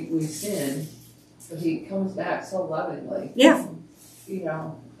 we sin, but he comes back so lovingly. Yeah.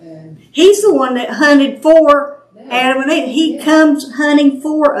 And he's the one that hunted for Adam and Eve. He comes hunting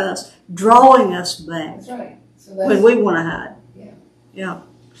for us, drawing us back. That's right. So when we want to hide. Yeah. Yeah.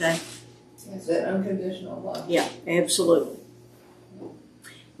 Okay. It's that unconditional love. Yeah, absolutely. Well,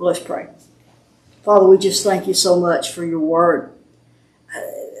 let's pray. Father, we just thank you so much for your word.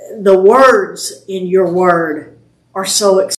 The words in your word are so exciting.